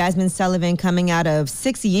that was Jasmine Sullivan coming out of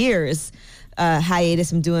 6 years hiatus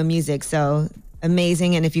from doing music. So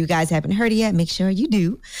amazing. And if you guys haven't heard it yet, make sure you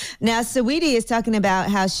do. Now, Saweetie is talking about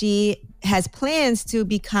how she has plans to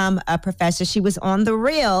become a professor. She was on The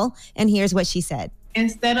Real, and here's what she said.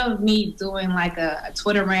 Instead of me doing like a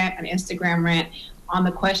Twitter rant, an Instagram rant on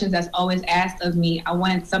the questions that's always asked of me, I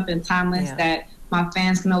wanted something timeless that my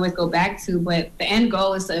fans can always go back to. But the end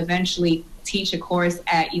goal is to eventually teach a course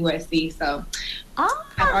at USC. So I've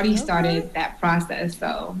already started that process.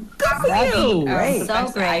 So I'll be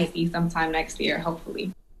Professor Icy sometime next year,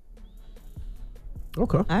 hopefully.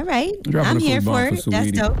 Okay. All right. Dropping I'm a here for football it. for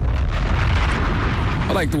That's Saweetie. dope.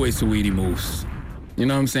 I like the way Saweetie moves. You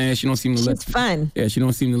know what I'm saying? She don't seem to let. She's fun. Yeah, she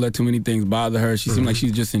don't seem to let too many things bother her. She seems like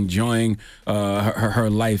she's just enjoying her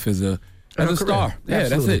life as a star. Yeah, Absolutely.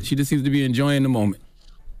 that's it. She just seems to be enjoying the moment.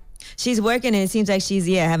 She's working, and it seems like she's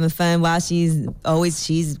having fun while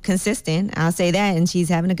she's consistent. I'll say that, and she's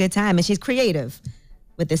having a good time, and she's creative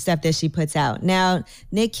with the stuff that she puts out. Now,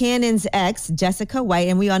 Nick Cannon's ex, Jessica White,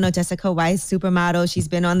 and we all know Jessica White, supermodel. She's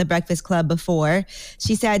been on The Breakfast Club before.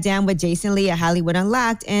 She sat down with Jason Lee at Hollywood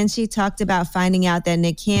Unlocked, and she talked about finding out that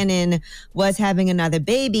Nick Cannon was having another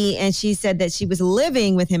baby, and she said that she was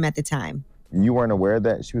living with him at the time. You weren't aware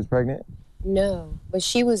that she was pregnant? No, but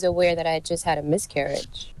she was aware that I had just had a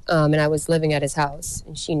miscarriage, and I was living at his house,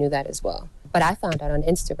 and she knew that as well. But I found out on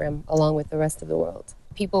Instagram along with the rest of the world.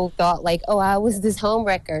 People thought like, oh, I was this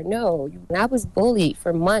homewrecker. No, I was bullied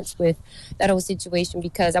for months with that whole situation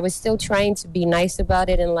because I was still trying to be nice about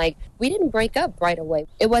it. And like, we didn't break up right away.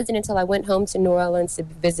 It wasn't until I went home to New Orleans to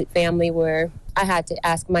visit family where I had to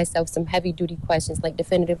ask myself some heavy duty questions like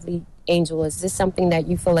definitively, Angel, is this something that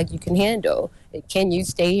you feel like you can handle? Can you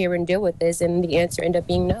stay here and deal with this? And the answer ended up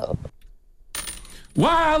being no.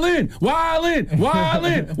 Wildin'.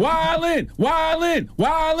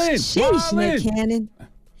 Sheesh, Nick Cannon.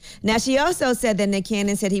 Now, she also said that Nick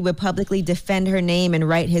Cannon said he would publicly defend her name and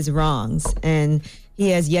right his wrongs. And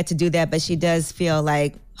he has yet to do that, but she does feel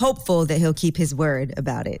like hopeful that he'll keep his word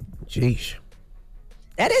about it. Jeez.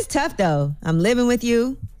 That is tough, though. I'm living with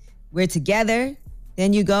you. We're together.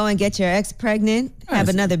 Then you go and get your ex pregnant, have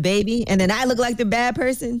another baby, and then I look like the bad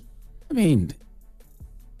person. I mean,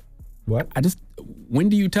 what? When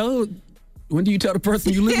do you tell the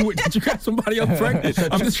person you live with that you got somebody else pregnant?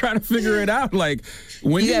 I'm just trying to figure it out. Like,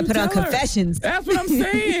 when you gotta put on tell her? confessions. That's what I'm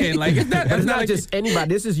saying. Like, But it's not just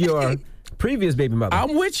anybody. This is your previous baby mother.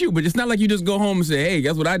 I'm with you, but it's not like you just go home and say, "Hey,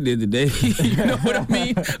 guess what I did today?" You know what I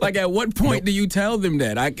mean? Like, at what point do you tell them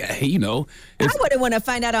that? I wouldn't want to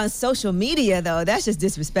find out on social media, though. That's just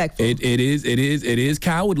disrespectful. It is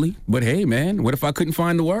cowardly. But hey, man, what if I couldn't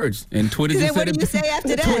find the words? And Twitter just said it. What do you say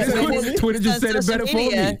after that? Twitter just said it better for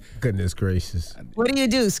me. Goodness gracious. What do?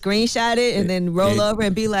 Screenshot it and then roll over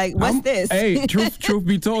and be like, "What's this?" Hey, truth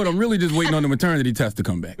be told, I'm really just waiting on the maternity test to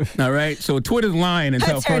come back. All right, so Twitter's lying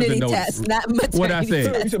until further notice. Test, not maternity. What I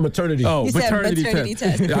say? You said maternity. Oh, You paternity said maternity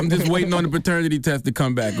test. I'm just waiting on the paternity test to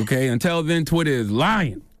come back. Okay, until then, Twitter is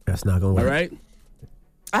lying. That's not gonna work. All right.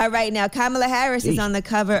 All right, now Kamala Harris is on the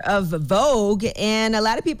cover of Vogue, and a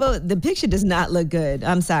lot of people, the picture does not look good.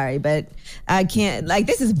 I'm sorry, but I can't,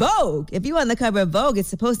 this is Vogue. If you're on the cover of Vogue, it's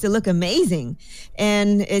supposed to look amazing,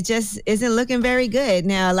 and it just isn't looking very good.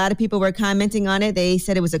 Now, a lot of people were commenting on it. They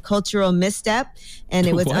said it was a cultural misstep, and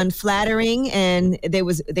it was unflattering, and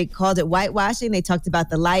they called it whitewashing. They talked about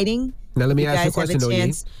the lighting. Now, let me ask you a question, though,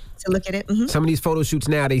 Yee. To look at it. Some of these photo shoots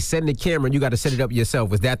now, they send the camera and you got to set it up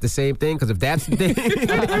yourself. Was that the same thing? Because if that's the thing.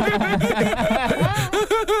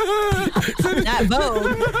 Not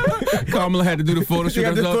Vogue. Kamala had to do the photo shoot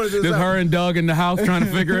herself. There's her and Doug in the house trying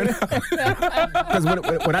to figure it out. Because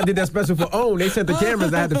when I did that special for OWN, they sent the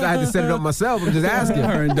cameras. I had to set it up myself. I'm just asking.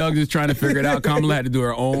 Her and Doug just trying to figure it out. Kamala had to do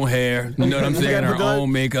her own hair. You know what I'm saying? Her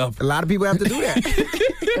own makeup. A lot of people have to do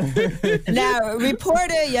that. Now,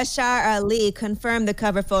 reporter Yashar Ali confirmed the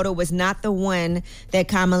cover photo was not the one that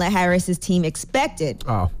Kamala Harris's team expected.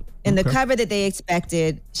 Oh. In the cover that they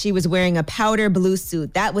expected, she was wearing a powder blue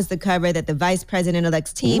suit. That was the cover that the vice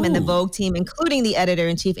president-elect's team and the Vogue team, including the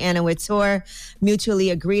editor-in-chief, Anna Wintour, mutually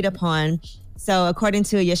agreed upon. So according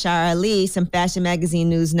to Yashar Ali, some fashion magazine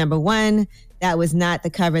news, number one, that was not the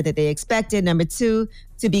cover that they expected. Number two,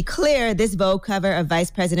 to be clear, this Vogue cover of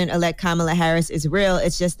Vice President-elect Kamala Harris is real.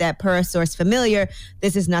 It's just that per a source familiar,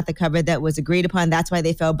 this is not the cover that was agreed upon. That's why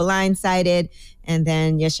they felt blindsided. And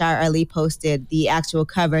then Yashar Ali posted the actual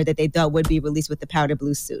cover that they thought would be released with the powder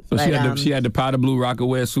blue suit. So she had the powder blue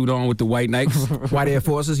Rocawear suit on with the white Nikes. White Air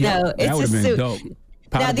Forces? Yeah. No, that it's would a have been suit. dope.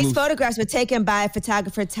 Now, these photographs were taken by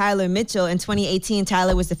photographer Tyler Mitchell. In 2018,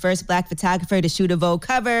 Tyler was the first black photographer to shoot a Vogue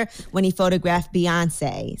cover when he photographed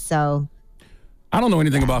Beyonce. So I don't know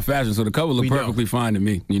anything about fashion, so the cover looked perfectly fine to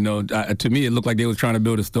me. You know, to me, it looked like they was trying to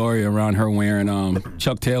build a story around her wearing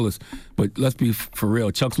Chuck Taylors. But let's be for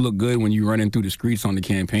real. Chucks look good when you're running through the streets on the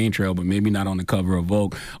campaign trail, but maybe not on the cover of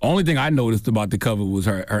Vogue. Only thing I noticed about the cover was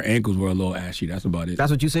her ankles were a little ashy. That's about it.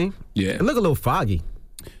 That's what you seen? Yeah. It looked a little foggy.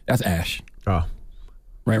 That's ash. Oh.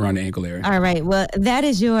 Right around the ankle area. All right. Well, that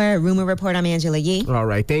is your rumor report. I'm Angela Yee. All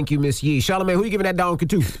right. Thank you, Miss Yee. Charlamagne, who you giving that donkey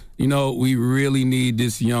to? You know, we really need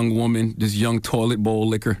this young woman, this young toilet bowl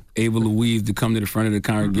licker, Ava Louise, to come to the front of the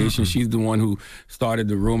congregation. She's the one who started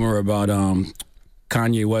the rumor about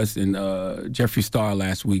Kanye West and Jeffree Star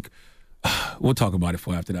last week. We'll talk about it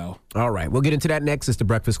for after the hour. All right. We'll get into that next. It's The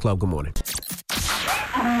Breakfast Club. Good morning.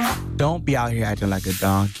 Don't be out here acting like a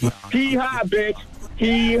donkey. Hee-haw, bitch.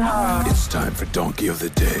 Hee-haw. It's time for Donkey of the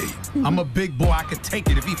Day. I'm a big boy. I can take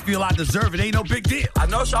it. If he feel I deserve it, ain't no big deal. I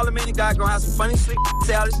know Charlamagne guy gonna have some funny shit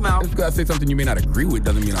say out his mouth. If you gotta say something you may not agree with,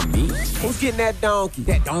 doesn't mean I'm mean. Who's getting that donkey?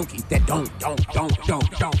 That donkey. That don't.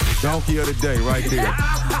 Donkey of the day right there.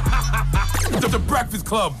 The Breakfast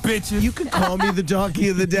Club, bitches. You can call me the donkey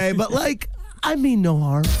of the day, but I mean no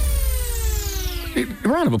harm. Hey,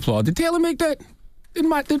 round of applause. Did Taylor make that? Did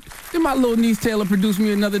my little niece Taylor produce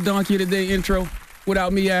me another Donkey of the Day intro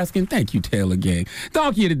without me asking? Thank you, Taylor gang.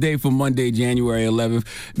 Donkey of the Day for Monday, January 11th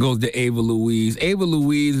goes to Ava Louise. Ava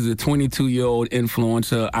Louise is a 22-year-old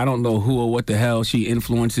influencer. I don't know who or what the hell she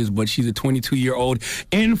influences, but she's a 22-year-old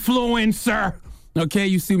influencer. Okay,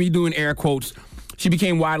 you see me doing air quotes. She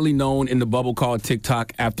became widely known in the bubble called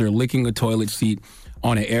TikTok after licking a toilet seat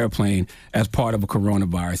on an airplane as part of a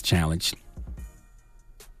coronavirus challenge.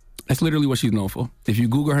 That's literally what she's known for. If you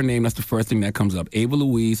Google her name, that's the first thing that comes up. Ava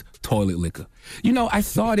Louise, toilet licker. You know, I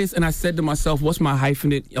saw this and I said to myself, what's my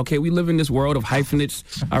hyphenate? Okay, we live in this world of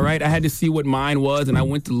hyphenates, all right? I had to see what mine was, and I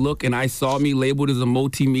went to look, and I saw me labeled as a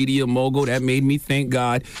multimedia mogul. That made me thank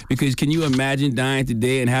God, because can you imagine dying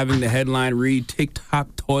today and having the headline read,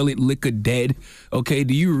 TikTok toilet licker dead? Okay,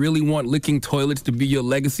 do you really want licking toilets to be your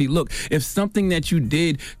legacy? Look, if something that you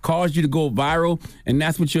did caused you to go viral, and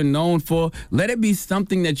that's what you're known for, let it be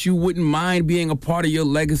something that you wouldn't mind being a part of your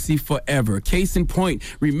legacy forever. Case in point,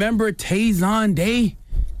 remember Tayson Day?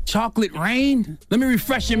 Chocolate Rain? Let me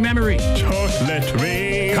refresh your memory. Chocolate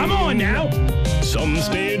rain. Come on now. Some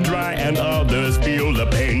stay dry and others feel the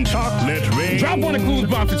pain. Chocolate rain. Drop on a clues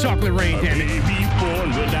bomb for Chocolate Rain, damn it. Baby boy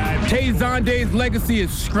bones will die. Tay Zonde's legacy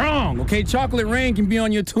is strong, okay? Chocolate Rain can be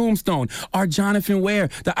on your tombstone. Or Jonathan Ware,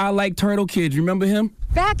 the I Like Turtle Kids. Remember him?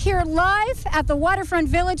 Back here live at the Waterfront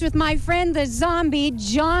Village with my friend, the zombie,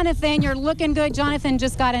 Jonathan. You're looking good. Jonathan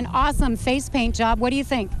just got an awesome face paint job. What do you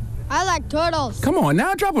think? I like turtles. Come on,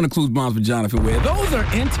 now drop on the clues bombs with Jonathan Ware. Those are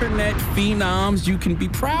internet phenoms you can be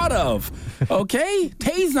proud of, okay?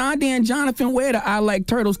 Tay Zonde and Jonathan Ware, the I Like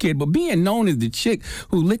Turtles kid, but being known as the chick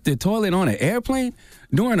who licked the toilet on an airplane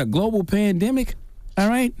during a global pandemic, all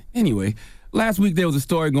right? Anyway, last week there was a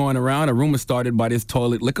story going around, a rumor started by this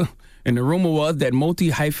toilet licker, and the rumor was that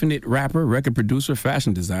multi-hyphenate rapper, record producer,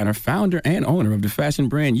 fashion designer, founder, and owner of the fashion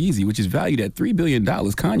brand Yeezy, which is valued at $3 billion,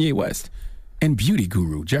 Kanye West, and beauty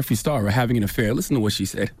guru Jeffree Star are having an affair. Listen to what she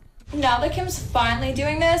said. Now that Kim's finally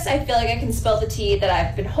doing this, I feel like I can spill the tea that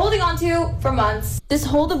I've been holding on to for months. This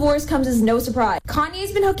whole divorce comes as no surprise.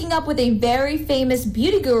 Kanye's been hooking up with a very famous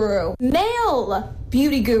beauty guru, male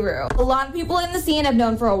beauty guru. A lot of people in the scene have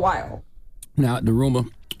known for a while. Now, the rumor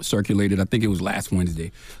circulated, I think it was last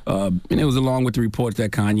Wednesday, and it was along with the reports that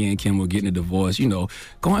Kanye and Kim were getting a divorce. You know,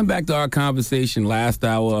 going back to our conversation last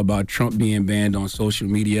hour about Trump being banned on social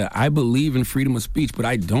media, I believe in freedom of speech, but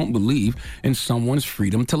I don't believe in someone's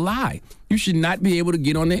freedom to lie. You should not be able to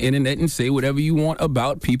get on the internet and say whatever you want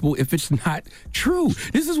about people if it's not true.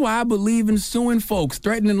 This is why I believe in suing folks,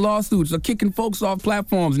 threatening lawsuits, or kicking folks off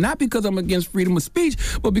platforms, not because I'm against freedom of speech,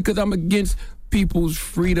 but because I'm against people's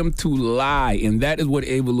freedom to lie. And that is what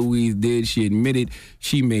Ava Louise did. She admitted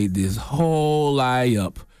she made this whole lie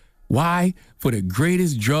up. Why? For the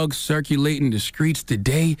greatest drug circulating the streets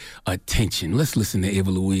today, attention. Let's listen to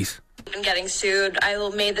Ava Louise. I'm getting sued. I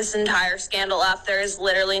made this entire scandal up. There is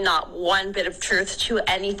literally not one bit of truth to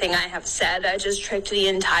anything I have said. I just tricked the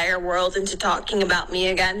entire world into talking about me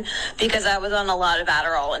again because I was on a lot of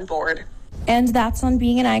Adderall and bored. And that's on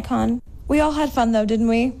being an icon. We all had fun though, didn't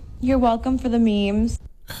we? You're welcome for the memes.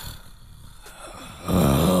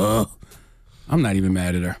 I'm not even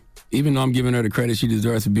mad at her. Even though I'm giving her the credit she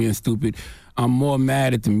deserves for being stupid, I'm more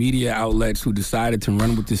mad at the media outlets who decided to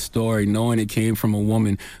run with this story knowing it came from a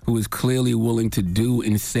woman who is clearly willing to do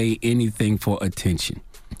and say anything for attention.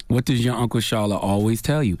 What does your Uncle Shala always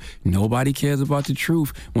tell you? Nobody cares about the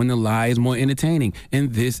truth when the lie is more entertaining.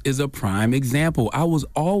 And this is a prime example. I was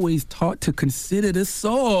always taught to consider the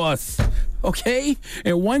source. Okay?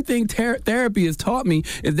 And one thing therapy has taught me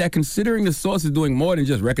is that considering the source is doing more than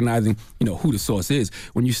just recognizing, who the source is.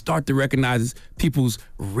 When you start to recognize people's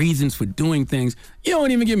reasons for doing things, you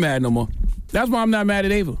don't even get mad no more. That's why I'm not mad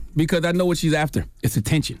at Ava, because I know what she's after. It's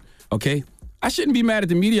attention, okay? I shouldn't be mad at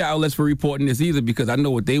the media outlets for reporting this either because I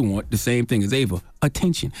know what they want, the same thing as Ava,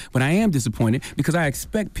 attention. But I am disappointed because I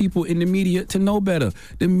expect people in the media to know better.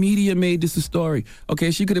 The media made this a story.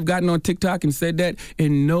 Okay, she could have gotten on TikTok and said that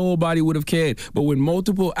and nobody would have cared. But when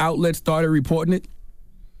multiple outlets started reporting it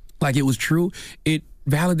like it was true, it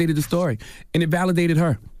validated the story and it validated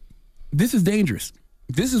her. This is dangerous.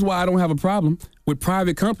 This is why I don't have a problem with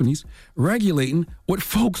private companies regulating what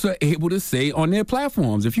folks are able to say on their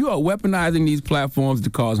platforms. If you are weaponizing these platforms to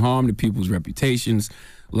cause harm to people's reputations,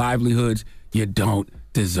 livelihoods, you don't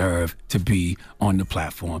deserve to be on the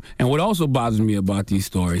platform. And what also bothers me about these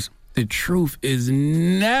stories, the truth is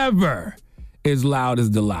never as loud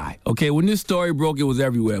as the lie. Okay, when this story broke, it was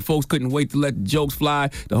everywhere. Folks couldn't wait to let the jokes fly.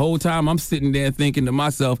 The whole time I'm sitting there thinking to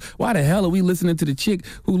myself, why the hell are we listening to the chick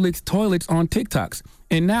who licks toilets on TikToks?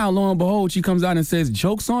 And now, lo and behold, she comes out and says,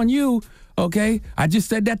 joke's on you, okay? I just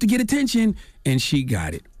said that to get attention, and she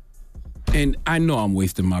got it. And I know I'm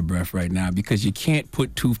wasting my breath right now because you can't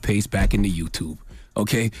put toothpaste back into YouTube.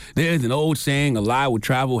 Okay, there's an old saying, a lie will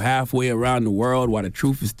travel halfway around the world while the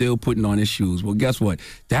truth is still putting on its shoes. Well, guess what?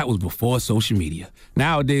 That was before social media.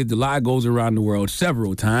 Nowadays, the lie goes around the world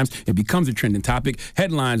several times. It becomes a trending topic,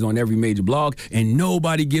 headlines on every major blog, and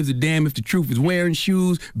nobody gives a damn if the truth is wearing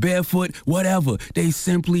shoes, barefoot, whatever. They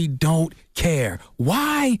simply don't care.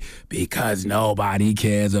 Why? Because nobody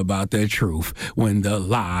cares about the truth when the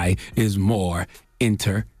lie is more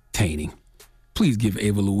entertaining. Please give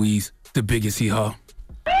Ava Louise the biggest hee-haw.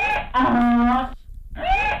 All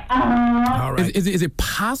right. Is it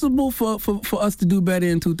possible for us to do better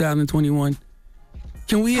in 2021?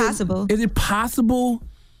 Can we? Possible. Is it possible?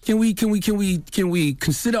 Can we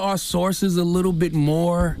consider our sources a little bit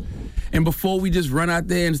more? And before we just run out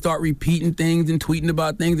there and start repeating things and tweeting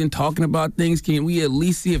about things and talking about things, can we at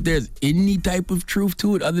least see if there's any type of truth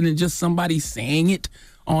to it other than just somebody saying it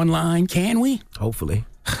online? Can we? Hopefully.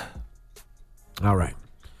 All right.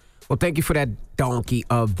 Well, thank you for that donkey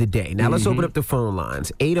of the day. Now, let's open up the phone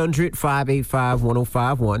lines.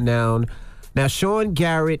 800-585-1051. Now, Now, Sean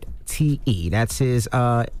Garrett TE, that's his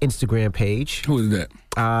Instagram page. Who is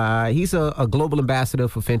that? He's a global ambassador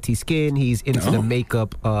for Fenty Skin. He's into the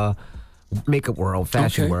makeup world,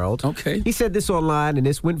 fashion world. Okay. He said this online, and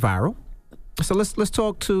this went viral. So let's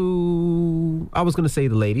talk to, I was going to say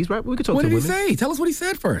the ladies, right? We could talk What to did women. he say? Tell us what he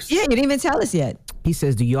said first. Yeah, you didn't even tell us yet. He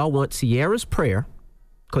says, do y'all want Sierra's prayer?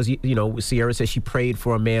 Because, you know, Sierra says she prayed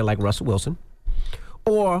for a man like Russell Wilson.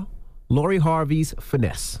 Or Lori Harvey's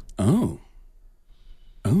finesse. Oh.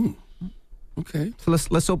 Okay. So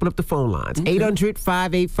let's open up the phone lines.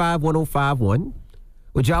 800-585-1051.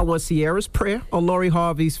 Would y'all want Sierra's prayer or Lori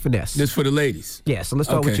Harvey's finesse? This for the ladies. Yeah, so let's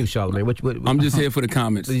start with you, Charlamagne. What, I'm just here for the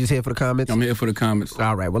comments. You just here for the comments? I'm here for the comments.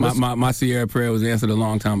 All right. Well, my Sierra prayer was answered a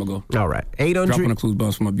long time ago. All right. 800. Dropping a clues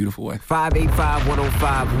bumps for my beautiful wife.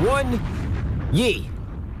 585-1051. Yeah.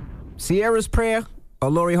 Sierra's prayer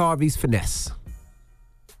or Lori Harvey's finesse?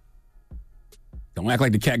 Don't act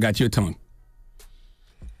like the cat got your tongue.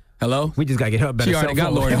 Hello? We just got to get her better. She already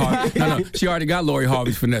got Lori Harvey. No, she already got Lori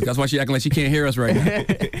Harvey's finesse. That's why she acting like she can't hear us right now.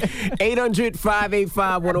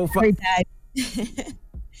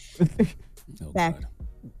 800-585-1051. Back.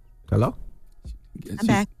 Hello? I'm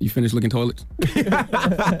back. You finished licking toilets?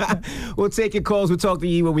 We'll take your calls. We'll talk to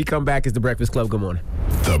you when we come back. It's The Breakfast Club. Good morning.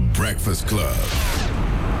 The Breakfast Club.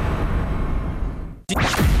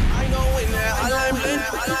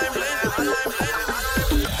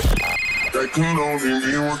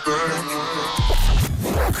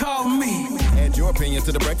 Call me. Add your opinion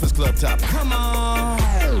to the Breakfast Club topic. Come on.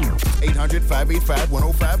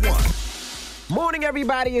 800-585-1051. Morning,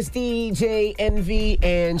 everybody. It's DJ Envy,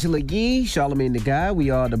 Angela Yee, Charlamagne the Guy. We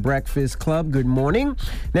are The Breakfast Club. Good morning.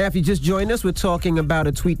 Now, if you just joined us, we're talking about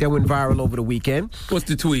a tweet that went viral over the weekend. What's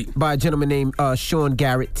the tweet? By a gentleman named Sean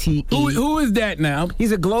Garrett TE. Who is that now?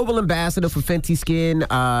 He's a global ambassador for Fenty Skin.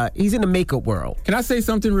 He's in the makeup world. Can I say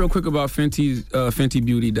something real quick about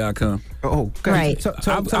FentyBeauty.com? Oh, right.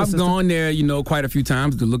 I've gone there, you know, quite a few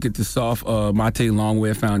times to look at the soft Mate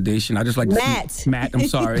Longwear foundation. I just like Matte. I'm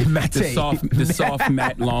sorry. Mate. The soft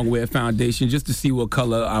matte Longwear foundation, just to see what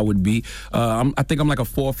color I would be. I think I'm like a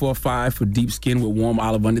 445 for deep skin with warm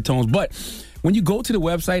olive undertones. But when you go to the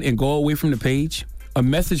website and go away from the page, a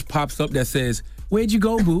message pops up that says, "Where'd you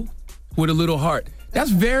go, boo?" with a little heart.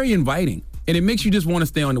 That's very inviting. And it makes you just want to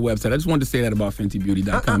stay on the website. I just wanted to say that about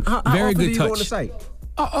FentyBeauty.com. Very good touch. On the site?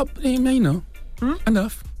 You know,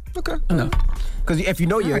 enough. Okay. Enough. Because if you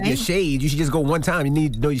know your shades, you should just go one time. You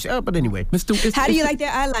need to know your shade. But anyway. How do you like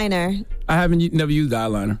their eyeliner? I haven't never used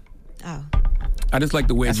eyeliner. Oh. I just like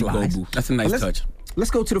the way you go, lies. boo. That's a nice touch.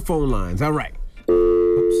 Let's go to the phone lines. All right.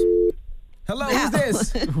 Oops. Hello, who's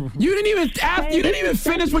this? You didn't even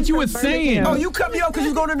finish what you were saying. Oh, you cut me off because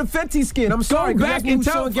you're going into Fenty Skin. I'm sorry. Go back and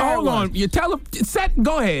tell. Hold on. You tell him.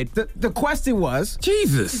 Go ahead. The question was,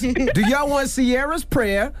 Jesus. Do y'all want Sierra's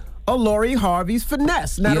prayer or Lori Harvey's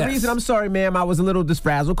finesse? Now, the reason, I'm sorry, ma'am, I was a little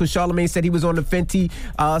disfrazzled because Charlamagne said he was on the Fenty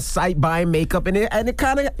site buying makeup, and it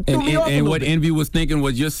kind of threw me off a And little what bit. Envy was thinking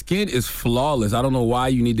was your skin is flawless. I don't know why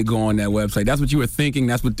you need to go on that website. That's what you were thinking.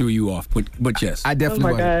 That's what threw you off. But yes. I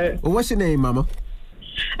definitely was. Well, what's your name, mama?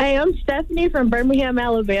 Hey, I'm Stephanie from Birmingham,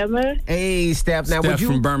 Alabama. Hey, Steph. Now, would you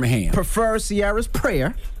from Birmingham prefer Sierra's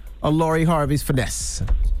prayer or Lori Harvey's finesse?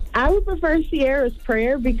 I would prefer Sierra's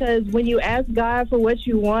prayer because when you ask God for what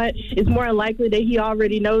you want, it's more likely that He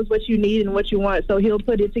already knows what you need and what you want, so He'll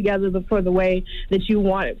put it together for the way that you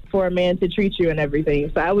want for a man to treat you and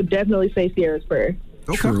everything. So I would definitely say Sierra's prayer.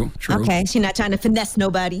 Okay. True. Okay, she's not trying to finesse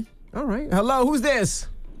nobody. All right. Hello, who's this?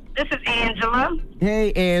 This is Angela.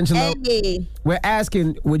 Hey, Angela. Hey. We're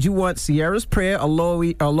asking, would you want Sierra's prayer or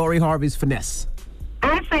Lori Harvey's finesse?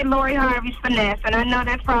 I'd say Lori Harvey's finesse, and I know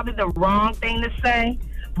that's probably the wrong thing to say,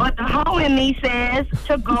 but the hoe in me says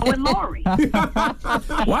to go with Lori.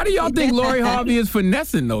 Why do y'all think Lori Harvey is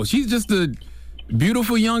finessing though? She's just a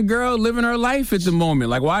beautiful young girl living her life at the moment.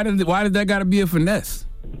 Like, why did that got to be a finesse?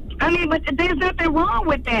 I mean, but there's nothing wrong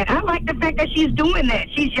with that. I like the fact that she's doing that.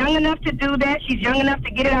 She's young enough to do that. She's young enough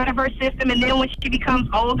to get it out of her system, and then when she becomes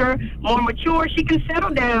older, more mature, she can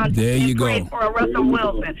settle down There you and go. pray for a Russell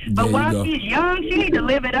Wilson. But There you while go. she's young, she needs to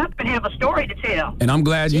live it up and have a story to tell. And I'm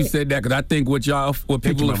glad you said that because I think what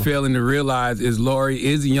people are failing to realize is Lori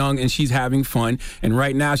is young and she's having fun. And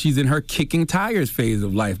right now she's in her kicking tires phase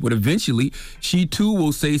of life. But eventually she too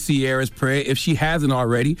will say Sierra's prayer if she hasn't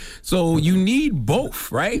already. So you need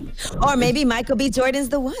both, right? Or maybe Michael B. Jordan's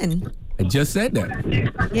the one. I just said that.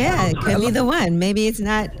 Yeah, it could be the one. Maybe it's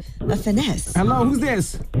not a finesse. Hello, who's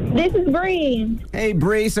this? This is Bree. Hey,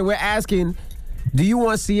 Bree. So we're asking, do you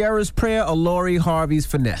want Sierra's prayer or Lori Harvey's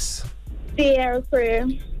finesse? Sierra's prayer.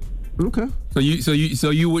 Okay. So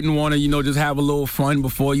you wouldn't want to, just have a little fun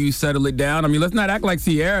before you settle it down? I mean, let's not act like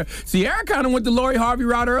Ciara. Ciara kind of went the Lori Harvey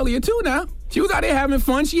route earlier, too, now. She was out there having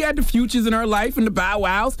fun. She had the Futures in her life and the Bow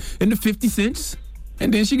Wows and the 50 Cents.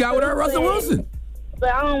 And then she got with her Russell Wilson.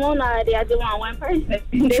 But I don't want none of that. I just want one person.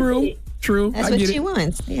 True. That's what she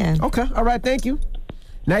wants. Yeah. Okay. All right. Thank you.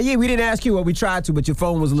 Now, yeah, we didn't ask you what we tried to, but your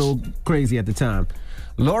phone was a little crazy at the time.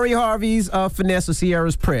 Lori Harvey's Finesse or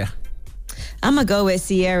Ciara's Prayer? I'm going to go with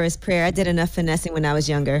Ciara's Prayer. I did enough finessing when I was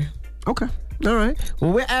younger. Okay. All right.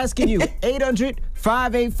 Well, we're asking you,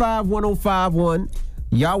 800-585-1051.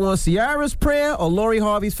 Y'all want Ciara's Prayer or Lori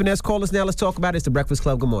Harvey's Finesse? Call us now. Let's talk about it. It's The Breakfast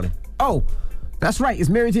Club. Good morning. Oh, that's right. It's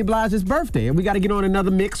Mary J. Blige's birthday, and we got to get on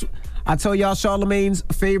another mix. I tell y'all Charlamagne's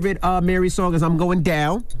favorite Mary song is I'm Going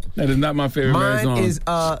Down. That is not my favorite Mary song. Mine is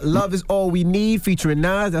Love Is All We Need featuring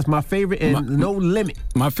Nas. That's my favorite, and No Limit.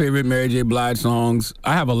 My favorite Mary J. Blige songs,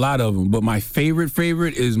 I have a lot of them, but my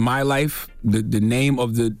favorite is My Life, the name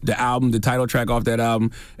of the album, the title track off that album,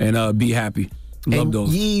 and Be Happy. Love those.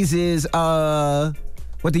 Yeez is, what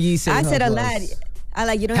did Yeez say? I said a lot. I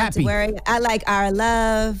like You Don't Have to Worry. I like Our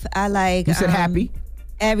Love. I like... You said Happy?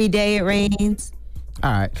 Every Day It Rains.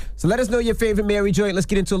 All right. So let us know your favorite Mary joint. Let's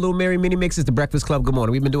get into a little Mary mini mix. It's The Breakfast Club. Good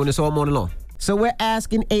morning. We've been doing this all morning long. So we're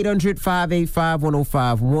asking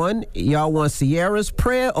 800-585-1051. Y'all want Ciara's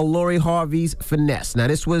Prayer or Lori Harvey's Finesse? Now,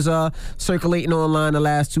 this was circulating online the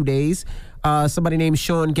last 2 days. Somebody named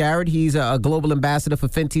Sean Garrett. He's a global ambassador for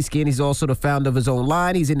Fenty Skin. He's also the founder of his own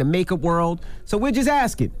line. He's in the makeup world. So we're just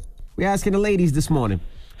asking. We're asking the ladies this morning.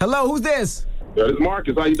 Hello, who's this? Yeah, it's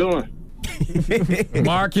Marcus. How you doing?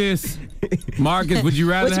 Marcus, would you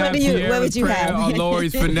rather have Ciara's Prayer or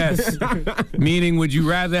Lori's Finesse? Meaning, would you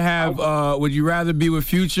rather be with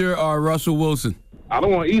Future or Russell Wilson? I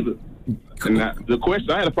don't want either. And the question,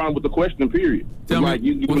 I had a problem with the question, period. Tell me,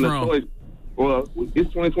 you what's wrong? Choice. Well,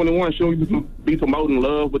 it's 2021. Shouldn't we be promoting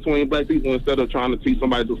love between black people instead of trying to teach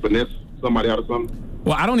somebody to finesse somebody out of something?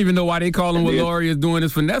 Well, I don't even know why they call him what Lori is doing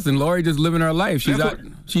is finessing. Lori just living her life. She's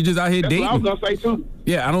just out here dating. That's what I was gonna say too.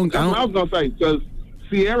 Yeah, I don't. What I was gonna say, because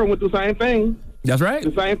Ciara went through the same thing. That's right.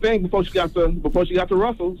 The same thing before she got to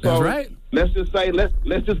Russell. So that's right. Let's just say let's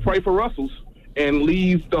just pray for Russells and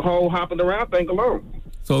leave the whole hopping around thing alone.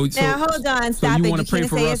 Now, hold on. Stop it. You can't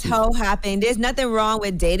say it's hoe hopping. There's nothing wrong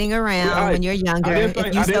with dating around when you're younger.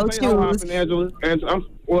 If you so choose. Angela. And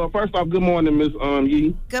well, first off, good morning, Miss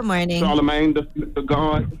Yee. Good morning. Charlamagne, the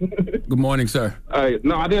God. Good morning, sir.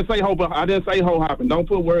 No, I didn't say hoe. I didn't say hoe hopping. Don't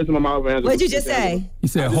put words in my mouth, Angela. What'd you just say? You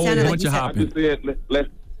said whole bunch of hopping. I just said let's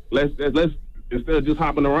instead of just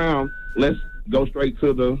hopping around, let's go straight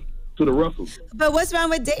to the Russells. But what's wrong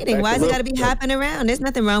with dating? Why is it got to be hopping around? There's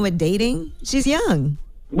nothing wrong with dating. She's young.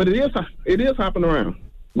 But it is hopping around.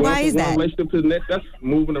 Why is that? One relationship to the next, that's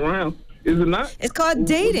moving around. Is it not? It's called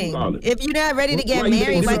dating. If you're not ready to get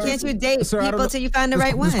married, why can't you date people till you find the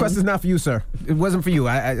right one? This question's not for you, sir. It wasn't for you.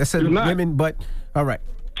 I said women, but all right.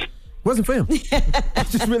 Wasn't for him. It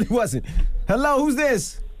just really wasn't. Hello, who's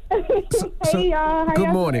this? Hey, y'all. How Good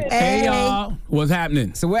y'all morning. doing? Hey, y'all. What's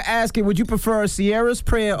happening? So we're asking, would you prefer Ciara's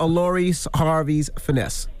Prayer or Lori Harvey's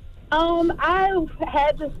Finesse? I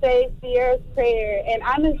had to say Ciara's Prayer, and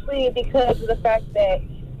honestly, because of the fact that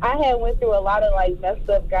I had went through a lot of messed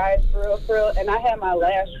up guys for real, and I had my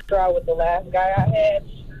last straw with the last guy I had.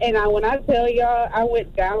 And when I tell y'all, I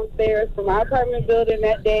went downstairs from my apartment building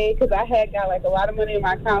that day because I had got a lot of money in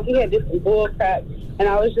my account. He had did some bull crap, and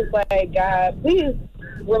I was just like, God, please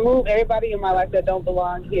remove everybody in my life that don't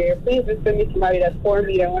belong here. Please just send me somebody that's for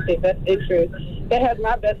me, that wants their best interest, that has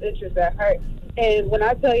my best interest at heart. And when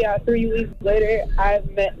I tell y'all 3 weeks later, I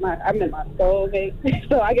met my soulmate.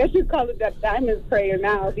 So I guess you call it that diamond prayer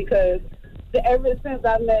now, because ever since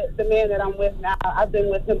I met the man that I'm with now, I've been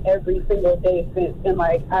with him every single day since. And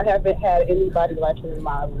I haven't had anybody like him in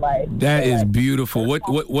my life. That is beautiful.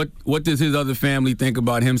 What does his other family think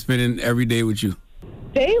about him spending every day with you?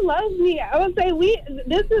 They love me. I would say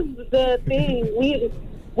this is the thing.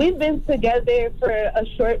 We've been together for a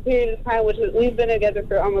short period of time, we've been together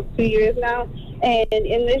for almost 2 years now. And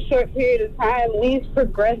in this short period of time, we've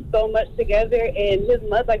progressed so much together. And his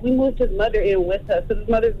mother, we moved his mother in with us. So his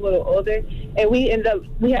mother's a little older. And we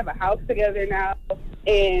have a house together now.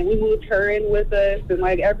 And we moved her in with us. And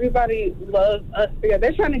everybody loves us together.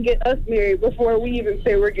 They're trying to get us married before we even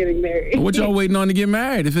say we're getting married. What y'all waiting on to get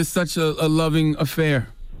married if it's such a loving affair?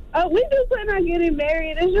 We do plan on getting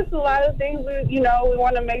married. It's just a lot of things we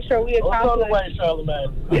want to make sure we accomplish. It's on the way,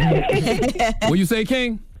 Charlamagne. What you say,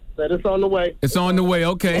 King? Said it's on the way. It's on the way.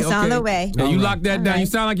 Okay. It's on the way. Yeah, you lock that down. You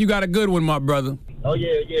sound like you got a good one, my brother. Oh yeah.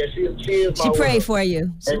 She is. She prayed for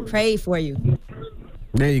you. She prayed for you.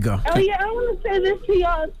 There you go. Oh, yeah, I want to say this to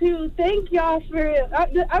y'all, too. Thank y'all for...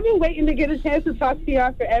 I've been waiting to get a chance to talk to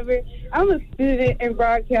y'all forever. I'm a student in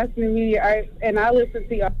broadcasting and media arts, and I listen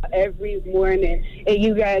to y'all every morning, and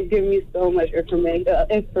you guys give me so much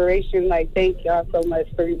inspiration. Like, thank y'all so much.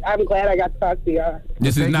 I'm glad I got to talk to y'all.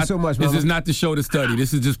 This is Thank you not so much, This Mama. is not the show to study.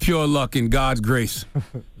 This is just pure luck and God's grace.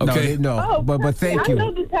 Okay? No, but thank you. I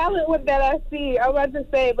know the talent that I see. I'm about to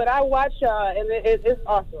say, but I watch y'all, and it's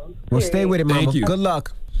awesome. Well, stay with it, Mama. Thank you. Good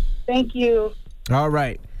luck. Thank you. All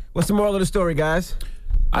right. What's the moral of the story, guys?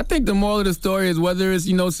 I think the moral of the story is whether it's,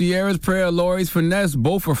 Ciara's prayer or Lori's finesse,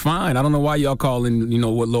 both are fine. I don't know why y'all calling,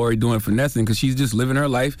 what Lori doing finessing, because she's just living her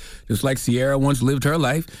life just like Ciara once lived her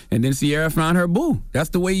life, and then Ciara found her boo. That's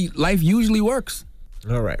the way life usually works.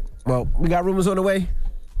 All right. Well, we got rumors on the way.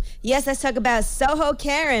 Yes, let's talk about Soho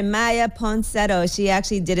Karen, Maya Ponsetto. She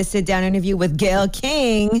actually did a sit-down interview with Gayle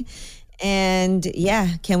King. And,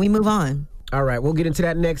 yeah, can we move on? All right, we'll get into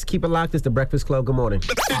that next. Keep it locked. It's The Breakfast Club. Good morning.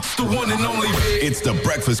 It's the one and only. It's The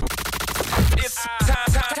Breakfast. It's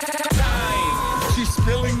time. She's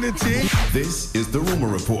spilling the tea. This is The Rumor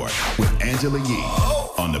Report with Angela Yee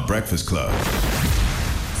on The Breakfast Club.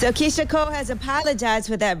 So Keisha Cole has apologized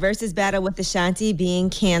for that versus battle with Ashanti being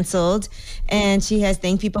canceled, and she has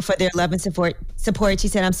thanked people for their love and support. She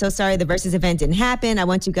said, "I'm so sorry the versus event didn't happen. I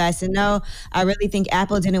want you guys to know I really think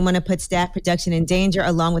Apple didn't want to put staff production in danger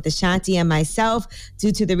along with Ashanti and myself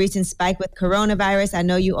due to the recent spike with coronavirus. I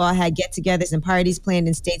know you all had get-togethers and parties planned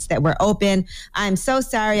in states that were open. I'm so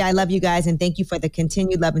sorry. I love you guys and thank you for the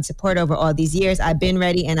continued love and support over all these years. I've been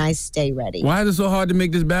ready and I stay ready." Why is it so hard to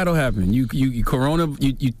make this battle happen?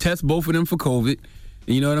 You test both of them for COVID.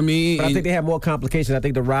 You know what I mean? But I think they have more complications. I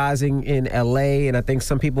think the rising in LA, and I think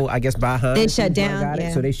some people, I guess, behind they shut down,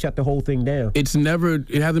 so they shut the whole thing down. It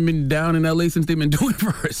hasn't been down in LA since they've been doing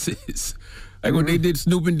verses. Like when they did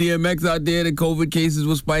Snoop and DMX out there, the COVID cases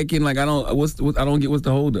were spiking. Like I don't get what's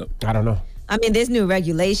the holdup. I don't know. I mean, there's new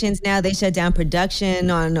regulations now. They shut down production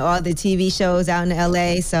on all the TV shows out in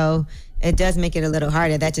LA, so it does make it a little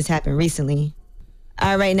harder. That just happened recently.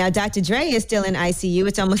 All right, now Dr. Dre is still in ICU.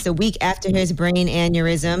 It's almost a week after his brain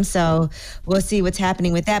aneurysm, so we'll see what's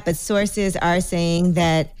happening with that. But sources are saying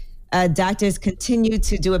that doctors continue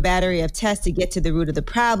to do a battery of tests to get to the root of the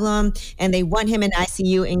problem, and they want him in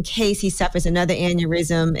ICU in case he suffers another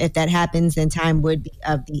aneurysm. If that happens, then time would be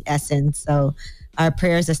of the essence. So our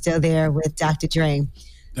prayers are still there with Dr. Dre.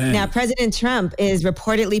 Dang. Now, President Trump is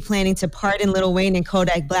reportedly planning to pardon Lil Wayne and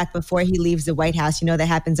Kodak Black before he leaves the White House. You know that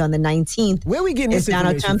happens on the 19th. Where are we getting this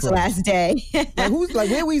Donald information Trump's from? last day.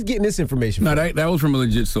 Where are we getting this information No, from? that was from a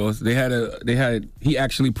legit source. He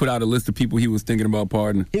actually put out a list of people he was thinking about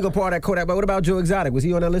pardoning. He gonna pardon Kodak, but what about Joe Exotic? Was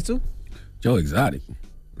he on that list too? Joe Exotic?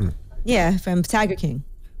 Yeah, from Tiger King.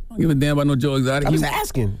 I don't give a damn about no Joe Exotic. I was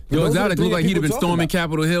asking. Joe Exotic looked like he'd have been talking storming about.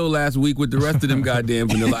 Capitol Hill last week with the rest of them goddamn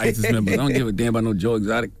Vanilla ISIS members. I don't give a damn about no Joe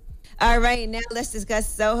Exotic. All right, now let's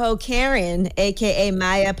discuss Soho Karen, a.k.a.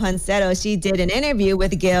 Maya Ponsetto. She did an interview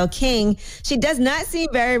with Gayle King. She does not seem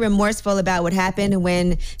very remorseful about what happened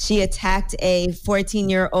when she attacked a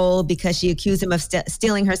 14-year-old because she accused him of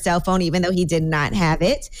stealing her cell phone, even though he did not have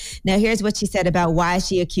it. Now, here's what she said about why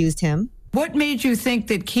she accused him. What made you think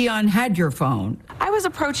that Keon had your phone? I was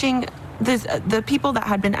approaching the people that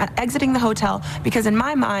had been exiting the hotel because in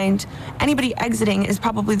my mind, anybody exiting is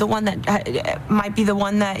probably the one that might be the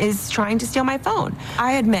one that is trying to steal my phone.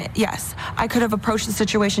 I admit, yes, I could have approached the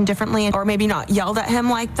situation differently or maybe not yelled at him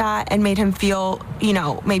like that and made him feel,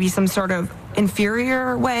 maybe some sort of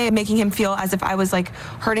inferior way, making him feel as if I was like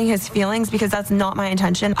hurting his feelings because that's not my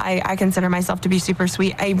intention. I consider myself to be super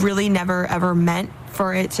sweet. I really never ever meant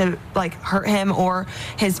for it to like hurt him or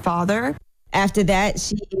his father. After that,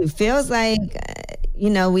 she feels like,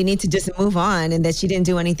 we need to just move on and that she didn't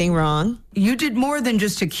do anything wrong. You did more than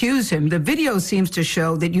just accuse him. The video seems to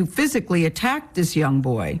show that you physically attacked this young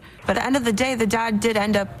boy. But at the end of the day, the dad did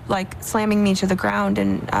end up like slamming me to the ground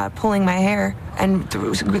and pulling my hair and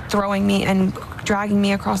throwing me and dragging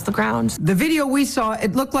me across the ground. The video we saw,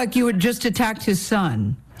 it looked like you had just attacked his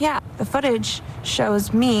son. Yeah, the footage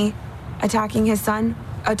shows me attacking his son.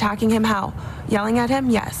 Attacking him how? Yelling at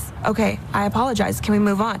him? Yes. Okay, I apologize. Can we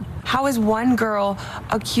move on? How is one girl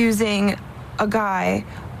accusing a guy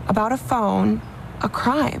about a phone a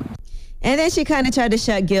crime? And then she kind of tried to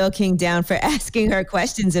shut Gayle King down for asking her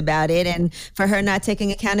questions about it and for her not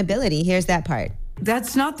taking accountability. Here's that part.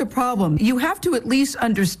 That's not the problem. You have to at least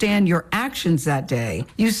understand your actions that day.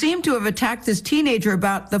 You seem to have attacked this teenager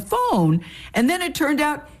about the phone, and then it turned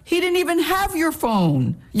out he didn't even have your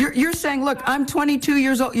phone. You're saying, look, I'm 22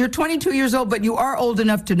 years old. You're 22 years old, but you are old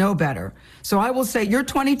enough to know better. So I will say you're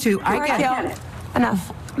 22. I get it.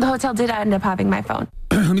 Enough. The hotel did end up having my phone.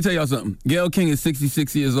 Let me tell y'all something. Gayle King is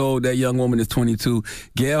 66 years old. That young woman is 22.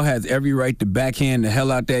 Gayle has every right to backhand the hell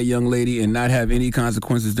out that young lady and not have any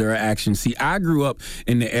consequences to her actions. See, I grew up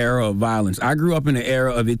in the era of violence. I grew up in the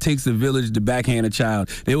era of it takes a village to backhand a child.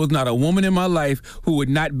 There was not a woman in my life who would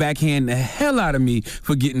not backhand the hell out of me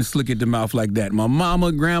for getting slick at the mouth like that. My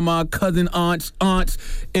mama, grandma, cousin, aunts.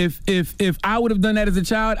 If I would have done that as a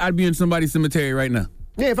child, I'd be in somebody's cemetery right now.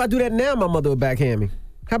 Yeah, if I do that now, my mother would backhand me.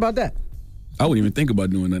 How about that? I wouldn't even think about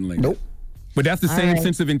doing nothing like that. But that's the same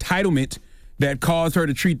sense of entitlement that caused her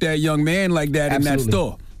to treat that young man like that in that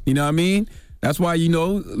store. You know what I mean? That's why,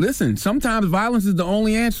 listen, sometimes violence is the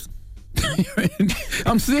only answer.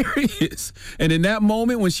 I'm serious. And in that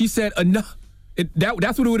moment when she said enough,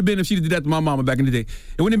 that's what it would have been if she did that to my mama back in the day.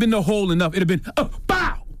 It wouldn't have been no whole enough. It would have been,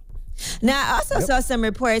 bow! Now, I also saw some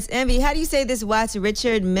reports. Envy, how do you say this watch?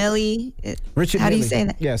 Richard Mille? Richard How do Mille. you say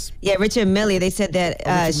that? Yes. Yeah, Richard Mille. They said that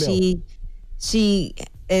she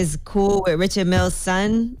is cool with Richard Mille's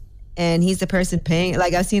son, and he's the person paying.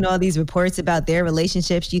 Like, I've seen all these reports about their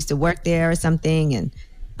relationship. She used to work there or something, and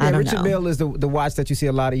I don't Richard know. Mille is the watch that you see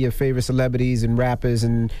a lot of your favorite celebrities and rappers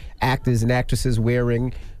and actors and actresses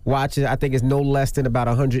wearing. Watch, I think it's no less than about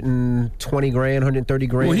 120 grand, 130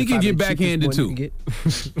 grand. Well, he can get backhanded too.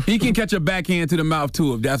 He can catch a backhand to the mouth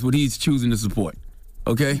too if that's what he's choosing to support.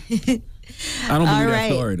 Okay? I don't believe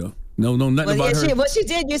that story though. No, nothing about her. She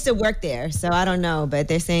did used to work there, so I don't know. But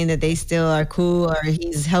they're saying that they still are cool, or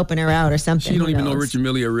he's helping her out or something. She don't even know Richard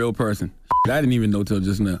Mille a real person. I didn't even know till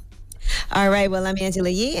just now. All right, well, I'm Angela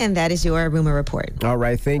Yee, and that is your Rumor Report. All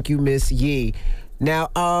right, thank you, Miss Yee. Now,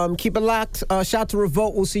 keep it locked. Shout to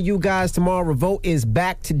Revolt. We'll see you guys tomorrow. Revolt is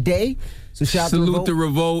back today. So Salute to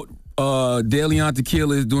Revolt. De Leon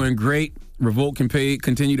Tequila is doing great. Revolt can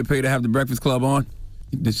continue to pay to have the Breakfast Club on.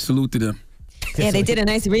 Salute to them. Yeah, they did a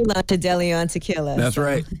nice relaunch of De Leon Tequila. That's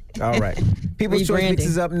right. All right. People's Choice Mix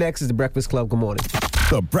is up next. Is the Breakfast Club. Good morning.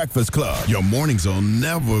 The Breakfast Club. Your mornings will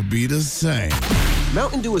never be the same.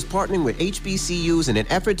 Mountain Dew is partnering with HBCUs in an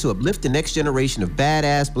effort to uplift the next generation of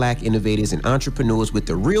badass Black innovators and entrepreneurs with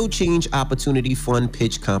the Real Change Opportunity Fund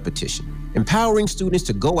Pitch Competition, empowering students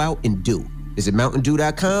to go out and do. Visit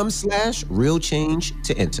mountaindew.com/realchange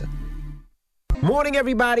to enter. Morning,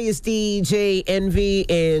 everybody. It's DJ Envy,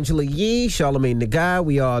 Angela Yee, Charlamagne the Guy.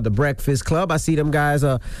 We are the Breakfast Club. I see them guys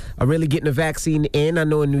are really getting the vaccine in. I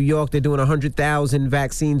know in New York they're doing 100,000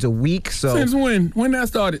 vaccines a week. So since when? When that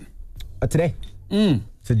started? Today.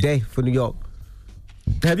 Today for New York.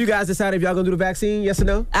 Have you guys decided if y'all gonna do the vaccine? Yes or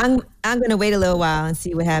no? I'm gonna wait a little while and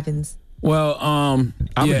see what happens. Well, I'm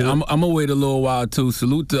gonna wait a little while too.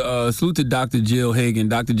 Salute to Dr. Jill Hagan.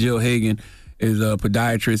 Dr. Jill Hagan is a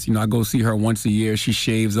podiatrist. I go see her once a year. She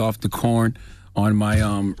shaves off the corn on my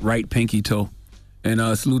right pinky toe. And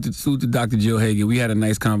salute to Dr. Jill Hagan. We had a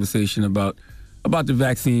nice conversation about the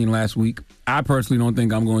vaccine last week. I personally don't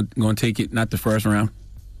think I'm going to take it. Not the first round.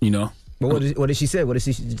 But what did she say? What did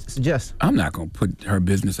she suggest? I'm not going to put her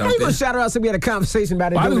business out How you there. going to shout her out so we had a conversation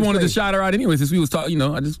about it? I just wanted to shout her out anyway since we was talking.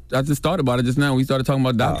 I just thought about it just now. We started talking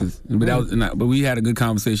about doctors. But we had a good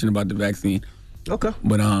conversation about the vaccine. Okay.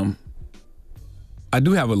 But I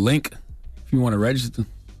do have a link if you want to register.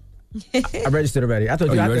 I registered already. I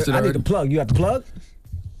thought I need the plug. You got the plug?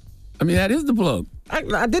 I mean, that is the plug.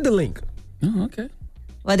 I did the link. Oh, okay.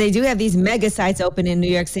 Well, they do have these mega sites open in New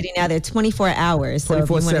York City now. They're 24 hours.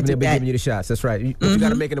 24/7, they'll be giving you the shots. That's right. You got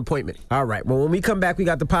to make an appointment. All right. Well, when we come back, we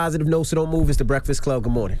got the positive note, so don't move. It's the Breakfast Club.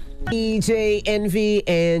 Good morning. DJ Envy,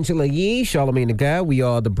 Angela Yee, Charlamagne the Guy. We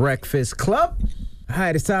are the Breakfast Club. All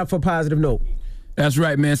right, it's time for a positive note. That's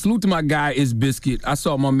right, man. Salute to my guy, Is Biscuit. I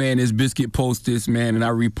saw my man, Is Biscuit, post this, man, and I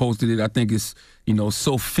reposted it. I think it's,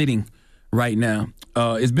 so fitting right now.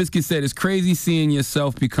 Is Biscuit said, it's crazy seeing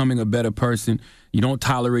yourself becoming a better person. You don't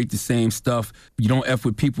tolerate the same stuff. You don't F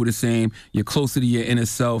with people the same. You're closer to your inner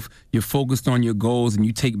self. You're focused on your goals, and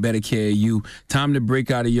you take better care of you. Time to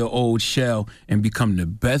break out of your old shell and become the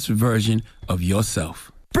best version of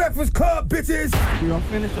yourself. Breakfast Club, bitches! Y'all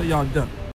finished or y'all done?